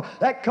people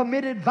that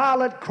committed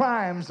violent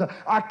crimes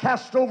are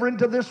cast over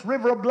into this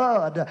river of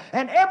blood.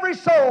 And every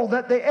soul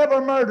that they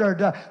ever murdered,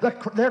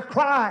 their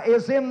cry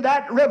is in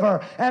that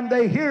river. And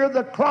they hear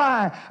the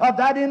cry of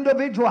that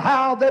individual,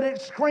 how that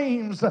it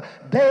screams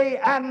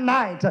day and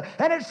night.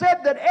 And it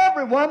said that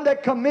everyone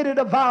that committed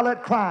a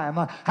violent crime,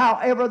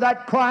 however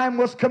that crime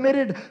was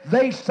committed,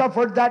 they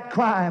suffered that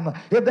crime.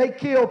 If they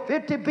killed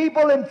 50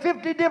 people in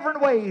 50 different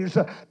ways,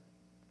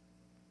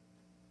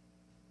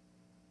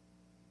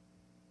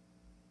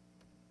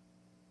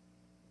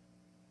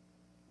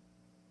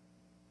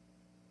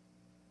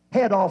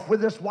 head off with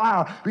this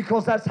wire,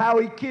 because that's how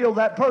he killed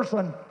that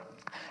person.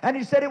 And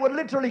he said it would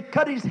literally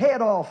cut his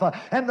head off,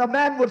 and the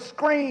man would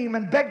scream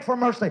and beg for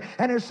mercy.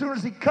 And as soon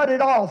as he cut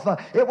it off,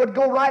 it would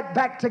go right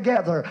back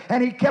together.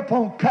 And he kept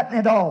on cutting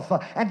it off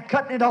and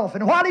cutting it off.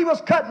 And while he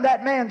was cutting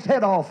that man's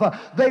head off,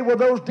 they were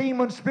those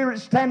demon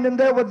spirits standing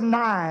there with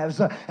knives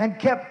and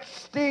kept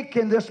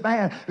sticking this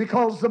man,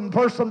 because the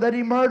person that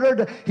he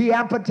murdered, he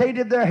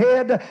amputated their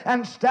head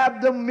and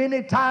stabbed them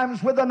many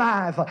times with a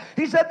knife.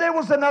 He said there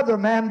was another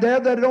man there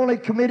that had only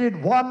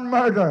committed one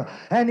murder.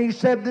 And he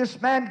said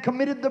this man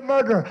committed the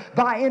murder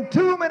by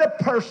entombing a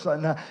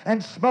person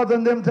and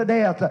smothering them to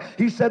death.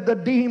 He said the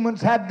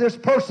demons had this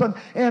person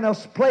in a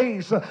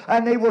place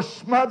and they were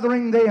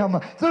smothering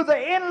them through the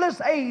endless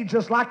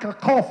ages like a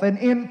coffin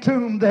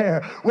entombed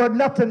there, where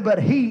nothing but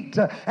heat,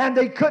 and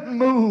they couldn't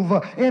move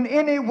in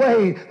any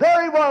way.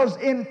 There he was,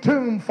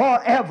 entombed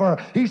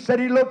forever. He said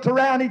he looked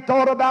around, he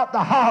thought about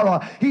the horror,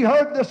 he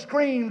heard the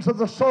screams of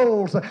the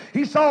souls,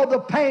 he saw the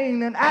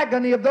pain and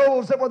agony of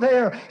those that were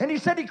there, and he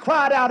said he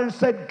cried out and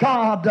said,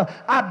 God,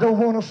 I don't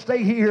want to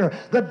stay here.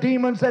 The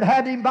demons that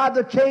had him by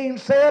the chain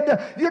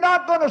said, you're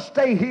not going to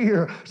stay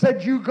here.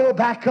 Said, you go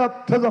back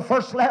up to the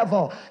 1st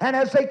level. And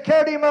as they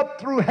carried him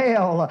up through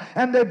hell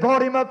and they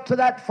brought him up to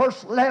that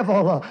 1st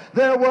level,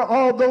 there were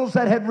all those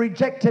that had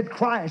rejected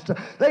Christ.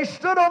 They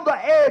stood on the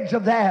edge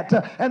of that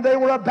and they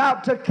were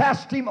about to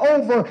cast him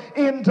over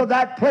into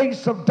that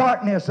place of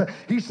darkness.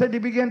 He said he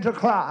began to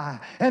cry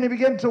and he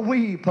began to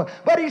weep.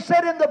 But he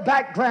said in the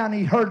background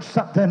he heard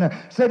something.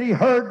 Said he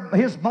heard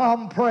his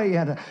mom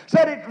praying.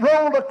 Said it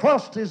rolled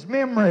across his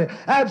memory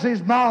as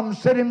his mom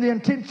sat in the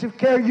intensive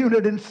care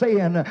unit and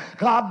saying,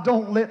 God,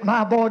 don't let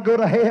my boy go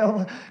to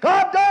hell.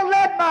 God, don't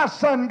let my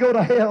son go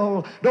to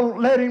hell. Don't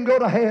let him go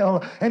to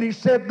hell. And he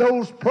said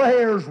those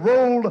prayers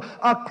rolled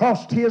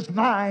across his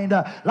mind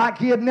like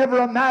he had never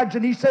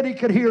imagined. He said he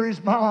could hear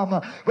his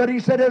mom. But he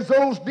said as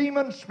those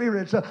demon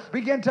spirits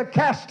began to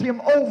cast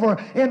him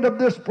over into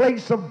this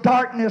place of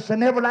darkness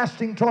and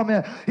everlasting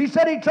torment, he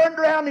said he turned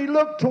around and he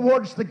looked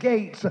towards the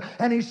gates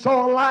and he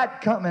saw a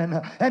light coming,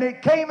 and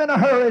it came in a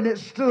hurry and it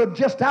stood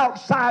just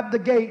outside the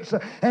gates.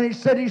 And he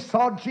said he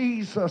saw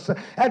Jesus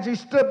as he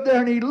stood there,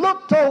 and he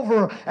looked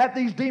over at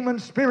these demon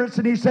spirits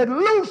and he said,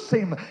 loose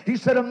him. He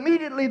said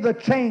immediately the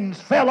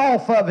chains fell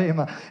off of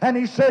him, and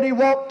he said he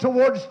walked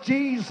towards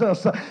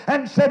Jesus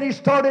and said he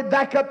started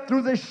back up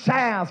through the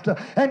shaft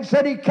and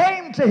said he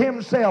came to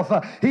himself.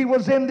 He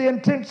was in the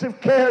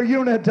intensive care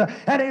unit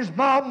and his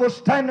mom was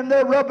standing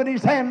there rubbing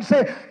his hands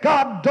saying,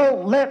 God,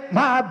 don't let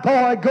my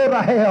boy go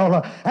to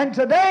hell. And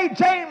today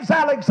James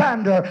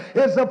Alexander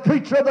is a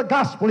preacher of the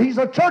gospel. He's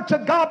a Church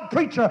of God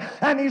preacher,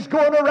 and he's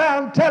going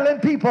around telling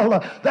people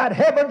that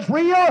heaven's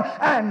real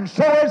and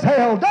so is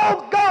hell.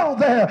 Don't go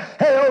there.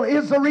 Hell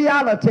is a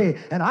reality.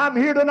 And I'm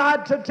here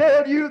tonight to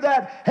tell you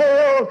that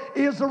hell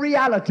is a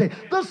reality.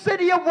 The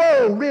city of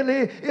woe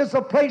really is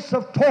a place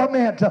of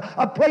torment,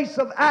 a place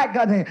of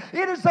agony.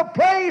 It is a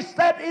place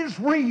that is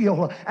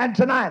real. And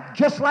tonight,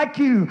 just like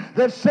you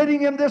that's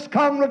sitting in this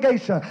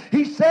congregation,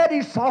 he said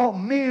he saw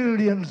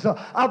millions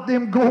of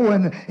them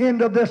going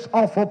into this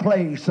awful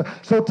place.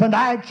 So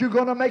tonight you're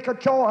going to make a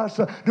choice.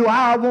 Do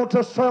I want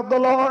to serve the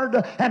Lord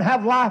and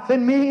have life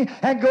in me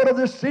and go to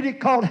this city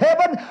called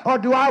heaven, or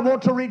do I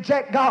want to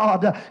reject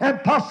God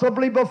and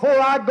possibly before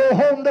I go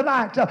home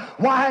tonight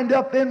wind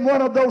up in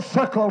one of those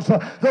circles,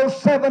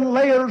 those 7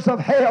 layers of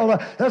hell,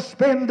 to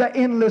spend the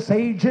endless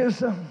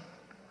ages?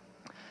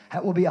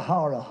 That will be a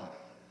horror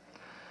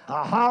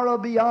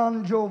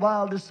beyond your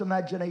wildest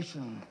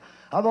imagination.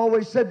 I've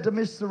always said to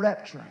miss the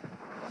rapture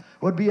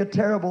would be a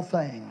terrible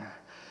thing.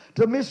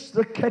 To miss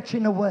the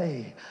catching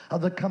away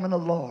of the coming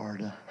of the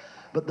Lord.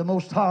 But the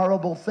most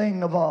horrible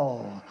thing of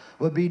all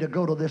would be to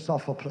go to this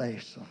awful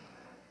place.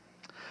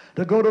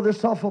 To go to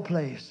this awful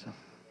place.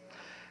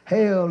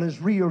 Hell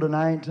is real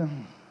tonight.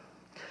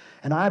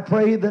 And I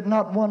pray that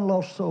not one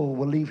lost soul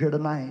will leave here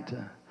tonight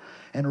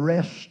and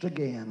rest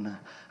again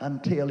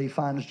until he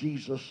finds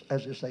Jesus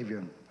as his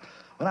Savior.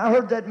 When I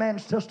heard that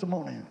man's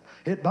testimony,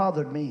 it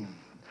bothered me.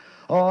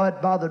 Oh,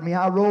 it bothered me.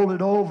 I rolled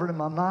it over in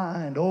my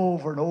mind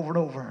over and over and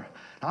over.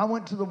 I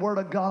went to the Word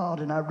of God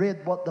and I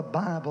read what the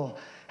Bible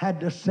had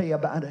to say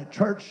about it.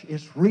 Church,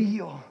 it's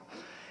real.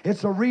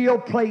 It's a real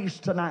place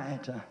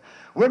tonight.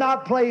 We're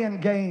not playing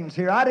games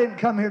here. I didn't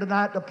come here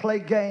tonight to play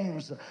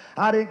games.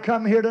 I didn't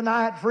come here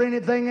tonight for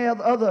anything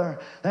other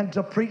than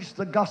to preach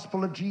the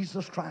gospel of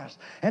Jesus Christ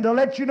and to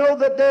let you know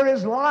that there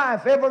is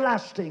life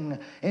everlasting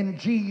in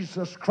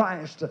Jesus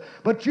Christ.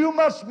 But you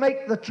must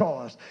make the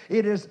choice.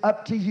 It is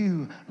up to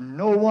you.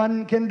 No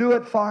one can do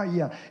it for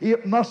you.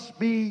 It must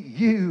be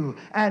you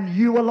and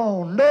you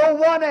alone. No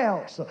one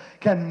else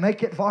can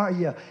make it for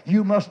you.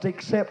 You must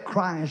accept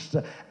Christ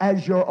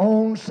as your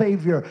own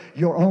Savior,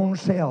 your own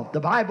self. The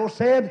Bible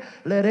said,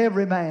 let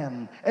every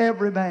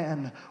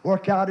man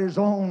work out his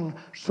own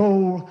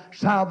soul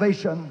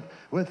salvation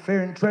with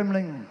fear and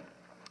trembling.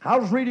 I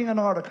was reading an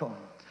article,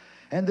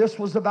 and this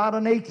was about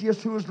an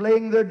atheist who was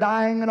laying there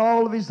dying, and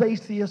all of his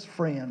atheist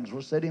friends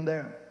were sitting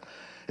there.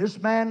 This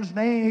man's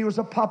name, he was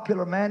a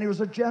popular man. He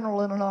was a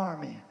general in an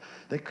army.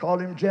 They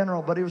called him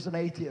general, but he was an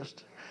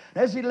atheist.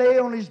 As he lay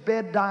on his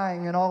bed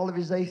dying, and all of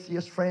his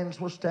atheist friends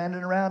were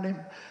standing around him,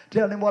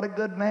 telling him what a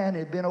good man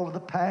he'd been over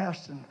the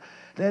past, and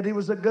that he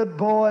was a good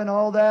boy and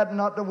all that, and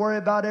not to worry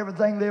about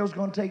everything, they was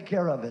going to take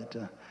care of it.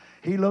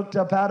 He looked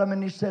up at him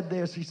and he said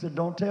this. He said,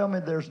 don't tell me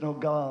there's no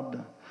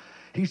God.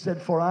 He said,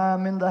 for I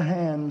am in the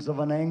hands of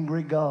an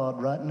angry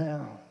God right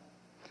now.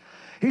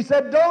 He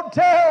said, don't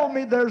tell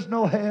me there's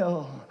no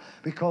hell,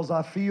 because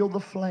I feel the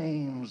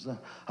flames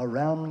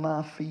around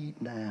my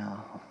feet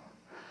now.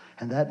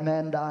 And that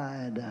man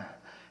died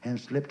and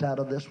slipped out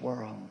of this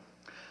world.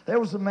 There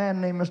was a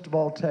man named Mr.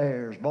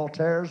 Voltaire.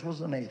 Voltaire was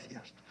an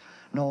atheist,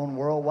 known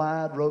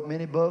worldwide, wrote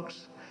many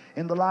books.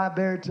 In the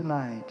library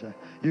tonight,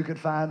 you could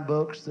find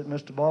books that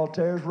Mr.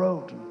 Voltaire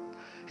wrote.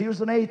 He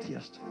was an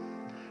atheist,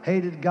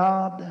 hated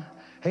God,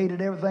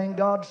 hated everything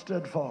God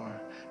stood for,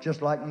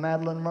 just like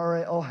Madalyn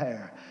Murray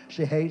O'Hair.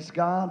 She hates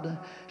God.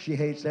 She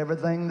hates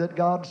everything that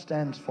God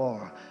stands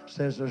for.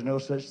 Says there's no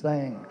such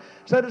thing.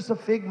 Said it's a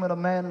figment of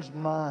man's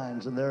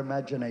minds and their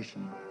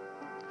imagination.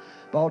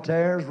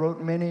 Voltaire wrote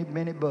many,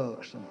 many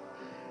books.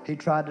 He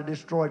tried to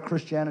destroy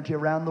Christianity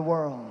around the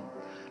world.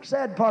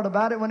 Sad part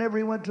about it, whenever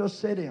he went to a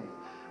city,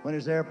 when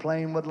his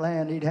airplane would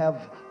land, he'd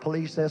have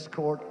police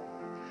escort.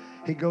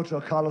 He'd go to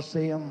a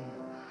coliseum.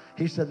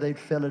 He said they'd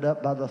fill it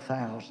up by the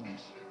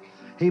thousands.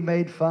 He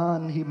made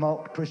fun. He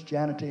mocked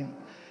Christianity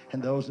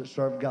and those that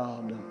served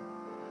God.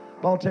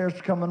 Voltaire's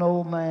become an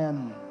old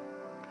man.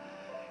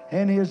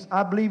 And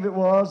I believe it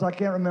was, I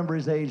can't remember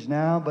his age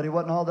now, but he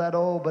wasn't all that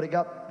old, but he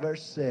got very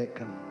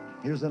sick.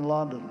 He was in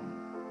London.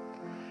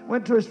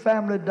 Went to his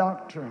family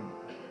doctor.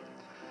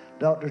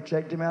 Doctor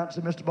checked him out and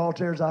said, Mr.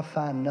 Voltaire, I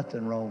find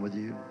nothing wrong with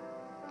you.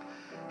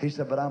 He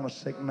said, but I'm a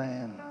sick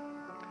man.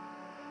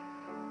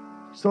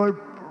 So he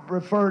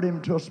referred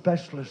him to a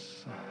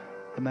specialist.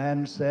 The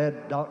man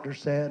said, doctor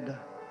said,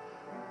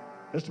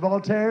 Mr.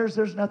 Voltaire,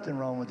 there's nothing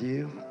wrong with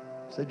you.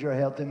 Said, you're a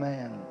healthy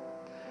man.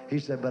 He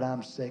said, but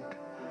I'm sick.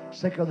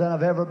 Sicker than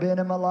I've ever been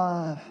in my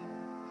life.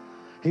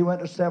 He went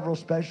to several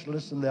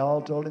specialists and they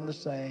all told him the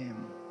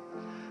same.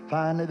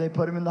 Finally, they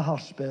put him in the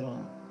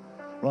hospital,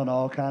 run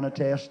all kind of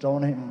tests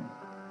on him.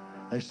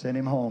 They sent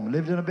him home.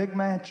 Lived in a big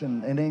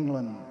mansion in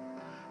England,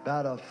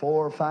 about a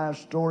 4 or 5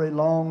 story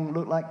long,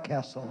 looked like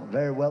castle.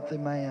 Very wealthy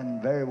man,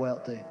 very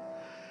wealthy.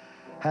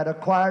 Had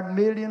acquired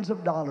millions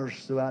of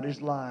dollars throughout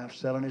his life,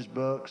 selling his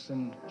books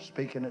and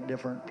speaking at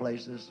different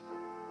places.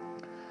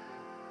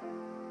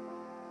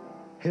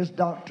 His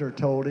doctor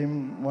told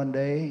him one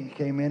day, he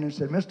came in and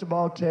said, Mr.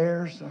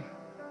 Voltaire,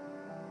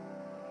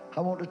 I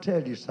want to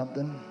tell you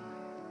something.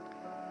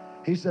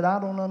 He said, I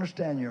don't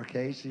understand your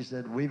case. He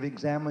said, we've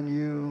examined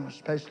you,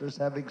 specialists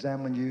have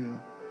examined you.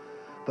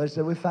 But he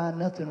said, we find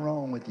nothing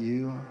wrong with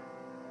you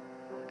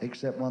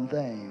except one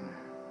thing.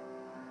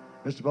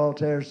 Mr.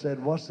 Voltaire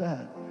said, what's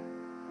that?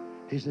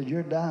 He said,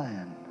 you're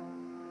dying,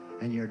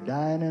 and you're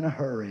dying in a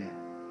hurry,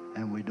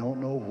 and we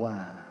don't know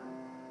why.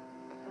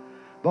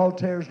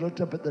 Voltaire looked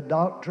up at the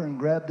doctor and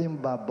grabbed him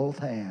by both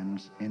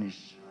hands in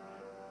his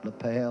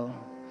lapel.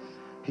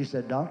 He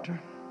said, doctor,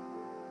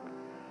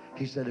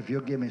 he said, if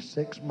you'll give me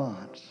 6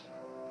 months,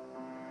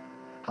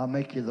 I'll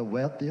make you the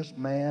wealthiest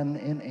man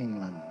in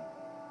England.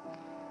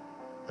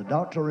 The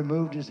doctor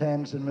removed his hand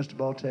and said, Mr.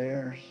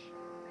 Voltaire,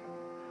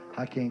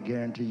 I can't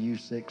guarantee you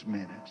 6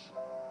 minutes,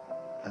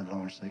 let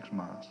alone 6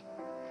 months.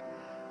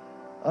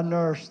 A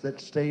nurse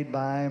that stayed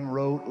by him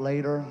wrote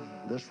later,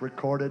 this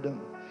recorded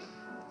him.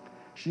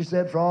 She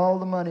said, for all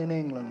the money in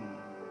England,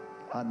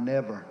 I'd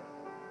never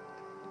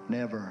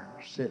never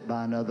sit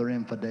by another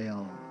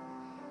infidel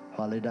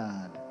while he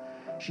died.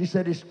 She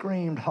said he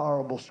screamed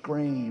horrible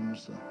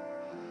screams.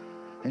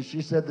 And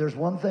she said, there's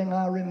one thing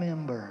I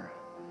remember.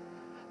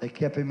 They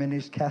kept him in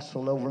his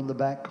castle over in the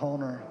back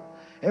corner.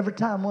 Every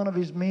time one of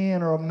his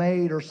men or a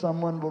maid or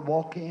someone would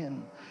walk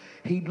in,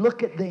 he'd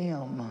look at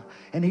them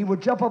and he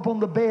would jump up on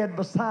the bed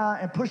beside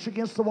and push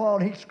against the wall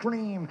and he'd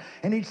scream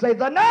and he'd say,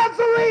 the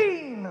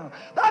Nazarene!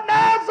 The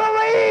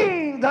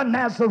Nazarene! The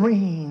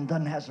Nazarene! The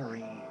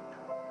Nazarene!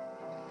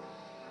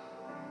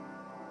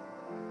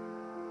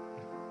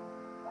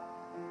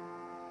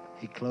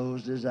 He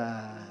closed his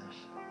eyes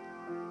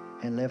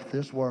and left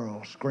this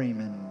world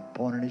screaming,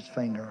 pointing his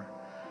finger,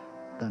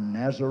 the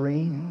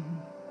Nazarene,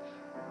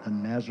 the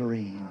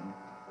Nazarene.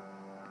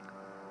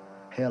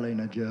 Hell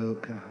ain't a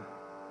joke.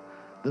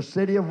 The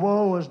city of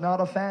woe is not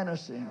a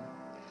fantasy.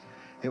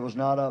 It was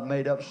not a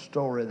made-up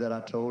story that I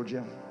told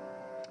you.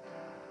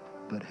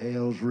 But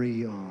hell's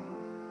real.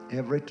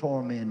 Every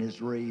torment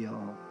is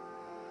real.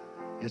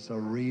 It's a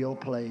real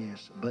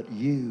place. But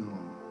you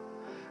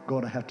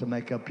going to have to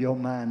make up your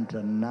mind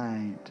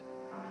tonight.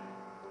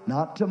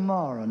 Not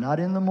tomorrow, not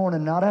in the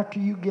morning, not after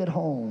you get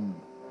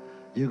home.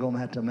 You're going to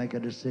have to make a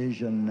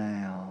decision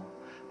now,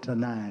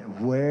 tonight.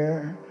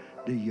 Where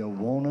do you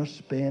want to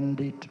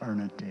spend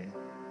eternity?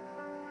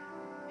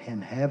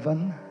 In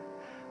heaven,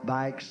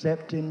 by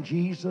accepting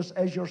Jesus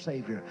as your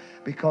Savior.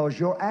 Because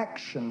your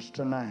actions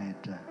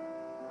tonight,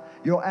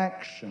 your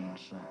actions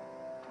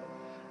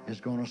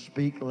is going to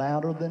speak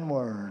louder than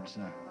words.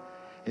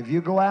 If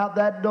you go out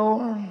that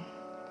door,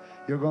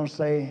 you're going to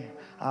say,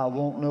 I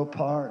want no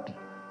part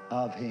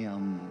of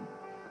him.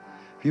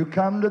 If you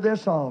come to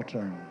this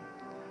altar,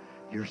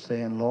 you're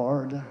saying,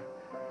 Lord,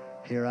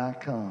 here I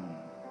come.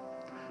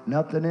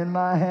 Nothing in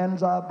my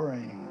hands I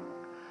bring,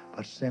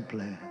 but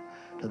simply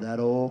to that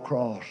old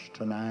cross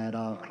tonight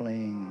I'll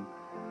cling.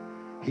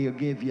 He'll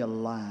give you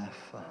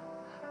life,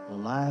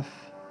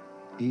 life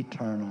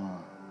eternal.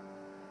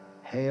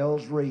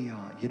 Hell's real.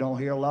 You don't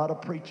hear a lot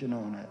of preaching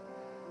on it.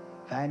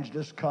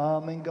 Evangelists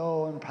come and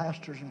go, and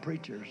pastors and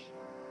preachers,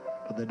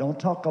 but they don't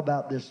talk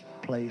about this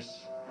place,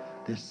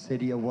 this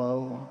city of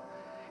woe.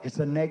 It's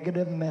a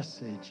negative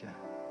message.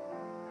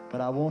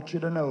 But I want you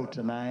to know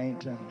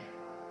tonight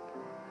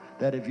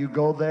that if you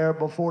go there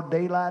before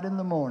daylight in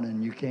the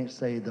morning, you can't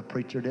say, the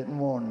preacher didn't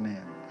warn me.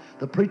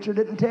 The preacher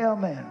didn't tell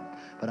me.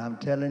 But I'm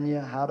telling you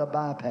how to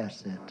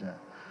bypass it.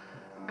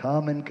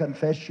 Come and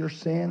confess your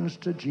sins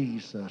to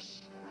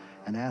Jesus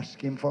and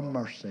ask him for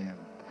mercy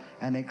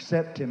and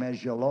accept him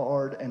as your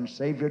Lord and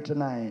Savior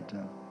tonight.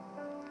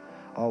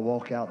 Or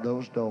walk out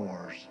those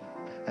doors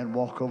and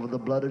walk over the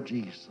blood of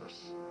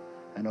Jesus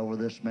and over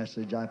this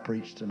message I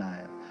preached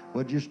tonight.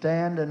 Would you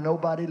stand and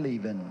nobody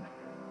leaving?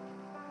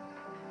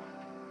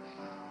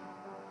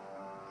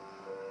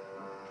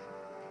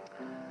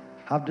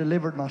 I've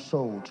delivered my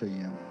soul to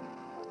you.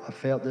 I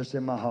felt this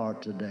in my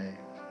heart today.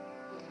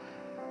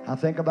 I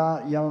think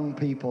about young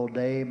people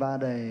day by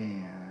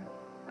day,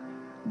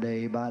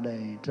 day by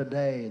day.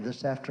 Today,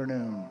 this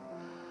afternoon,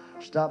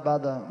 stopped by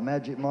the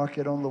Magic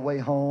Market on the way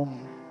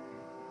home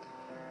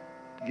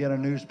to get a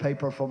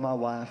newspaper for my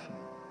wife.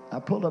 I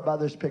pulled up by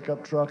this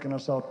pickup truck and I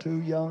saw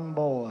two young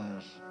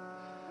boys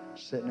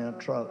sitting in a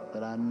truck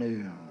that I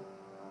knew.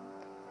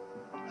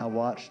 I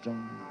watched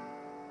them.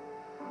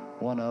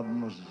 One of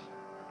them was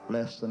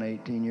less than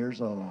 18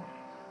 years old.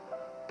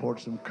 Poured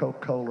some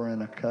Coca-Cola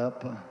in a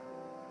cup,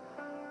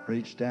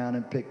 reached down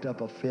and picked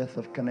up a fifth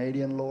of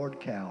Canadian Lord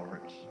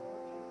Calvert's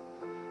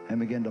and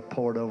began to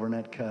pour it over in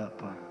that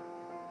cup.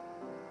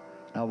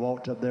 I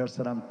walked up there and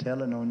said, I'm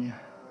telling on you.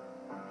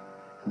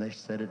 And they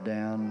set it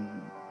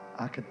down.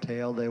 I could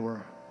tell they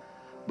were,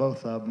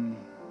 both of them,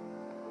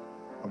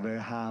 were very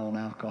high on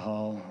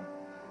alcohol.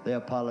 They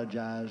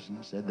apologized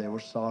and said they were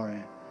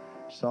sorry.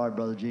 Sorry,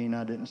 Brother Gene,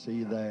 I didn't see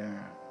you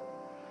there.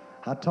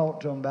 I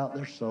talked to them about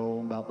their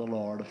soul, about the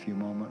Lord a few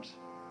moments.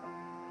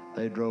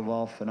 They drove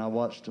off and I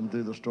watched them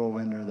through the store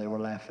window. They were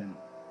laughing.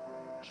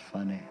 It's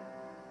funny.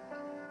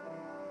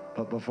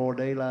 But before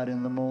daylight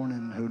in the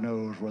morning, who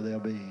knows where they'll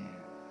be.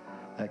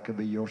 That could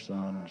be your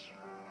sons.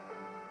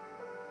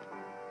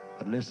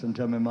 But listen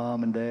to me,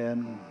 Mom and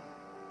Dad.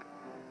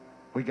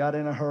 We got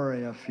in a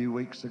hurry a few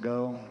weeks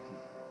ago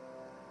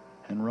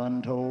and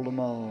Run told them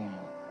all,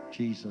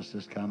 Jesus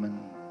is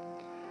coming.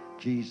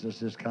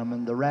 Jesus is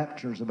coming. The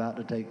rapture's about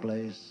to take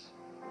place.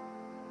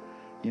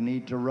 You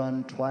need to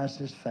run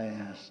twice as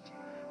fast,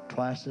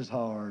 twice as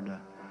hard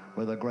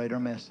with a greater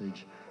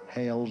message.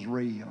 Hell's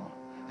real.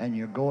 And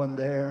you're going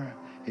there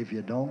if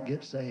you don't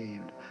get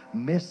saved.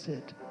 Miss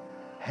it.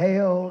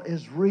 Hell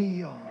is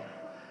real.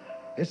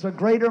 It's a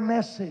greater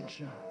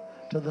message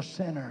to the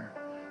sinner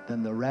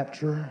than the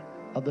rapture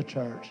of the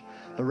church.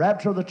 The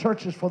rapture of the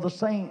church is for the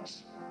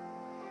saints.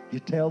 You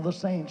tell the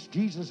saints,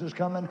 Jesus is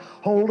coming.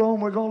 Hold on,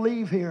 we're going to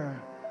leave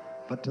here.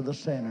 But to the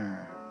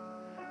sinner,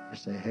 you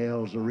say,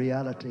 hell's a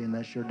reality and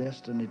that's your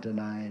destiny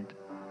tonight.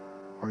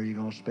 Where are you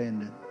going to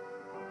spend it?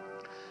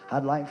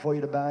 I'd like for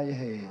you to bow your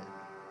head.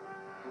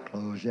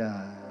 Close your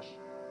eyes.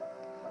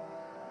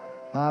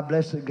 My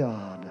blessed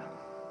God,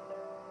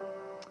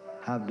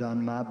 I've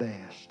done my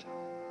best.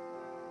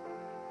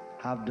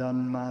 I've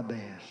done my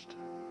best.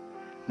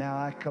 Now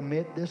I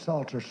commit this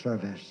altar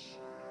service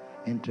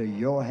into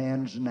your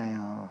hands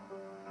now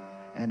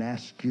and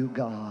ask you,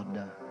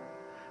 God,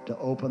 to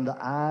open the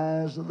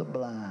eyes of the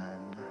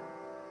blind.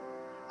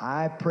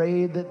 I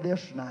pray that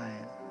this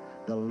night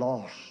the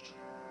lost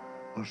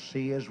will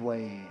see his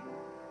way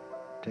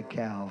to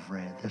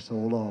Calvary, this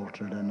old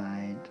altar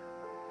tonight.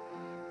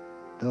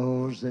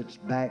 Those that's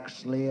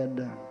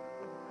backslid,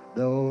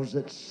 those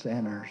that's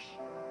sinners,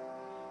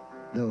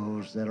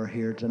 those that are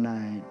here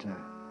tonight,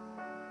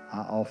 I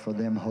offer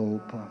them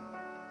hope.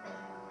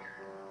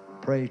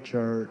 Pray,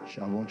 church.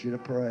 I want you to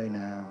pray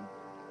now.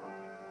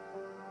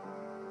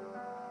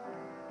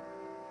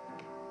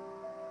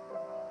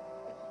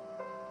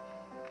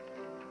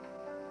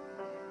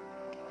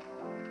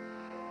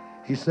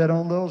 He said,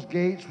 on those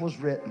gates was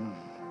written,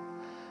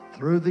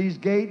 through these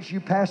gates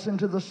you pass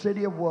into the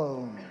city of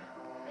woe,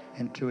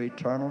 into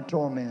eternal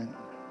torment,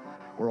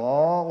 where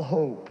all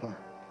hope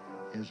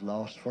is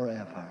lost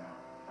forever.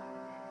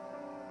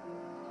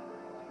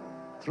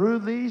 Through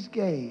these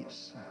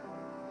gates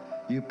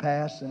you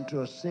pass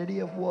into a city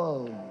of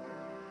woe.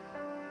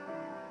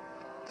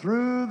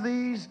 Through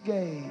these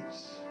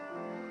gates.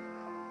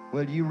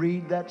 Will you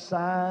read that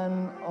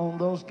sign on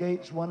those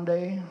gates one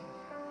day?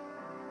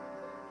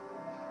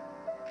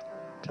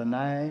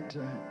 Tonight,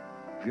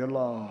 if you're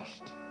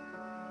lost,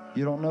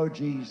 you don't know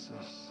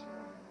Jesus,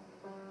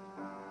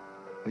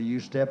 will you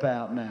step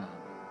out now?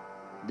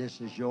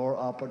 This is your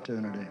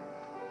opportunity.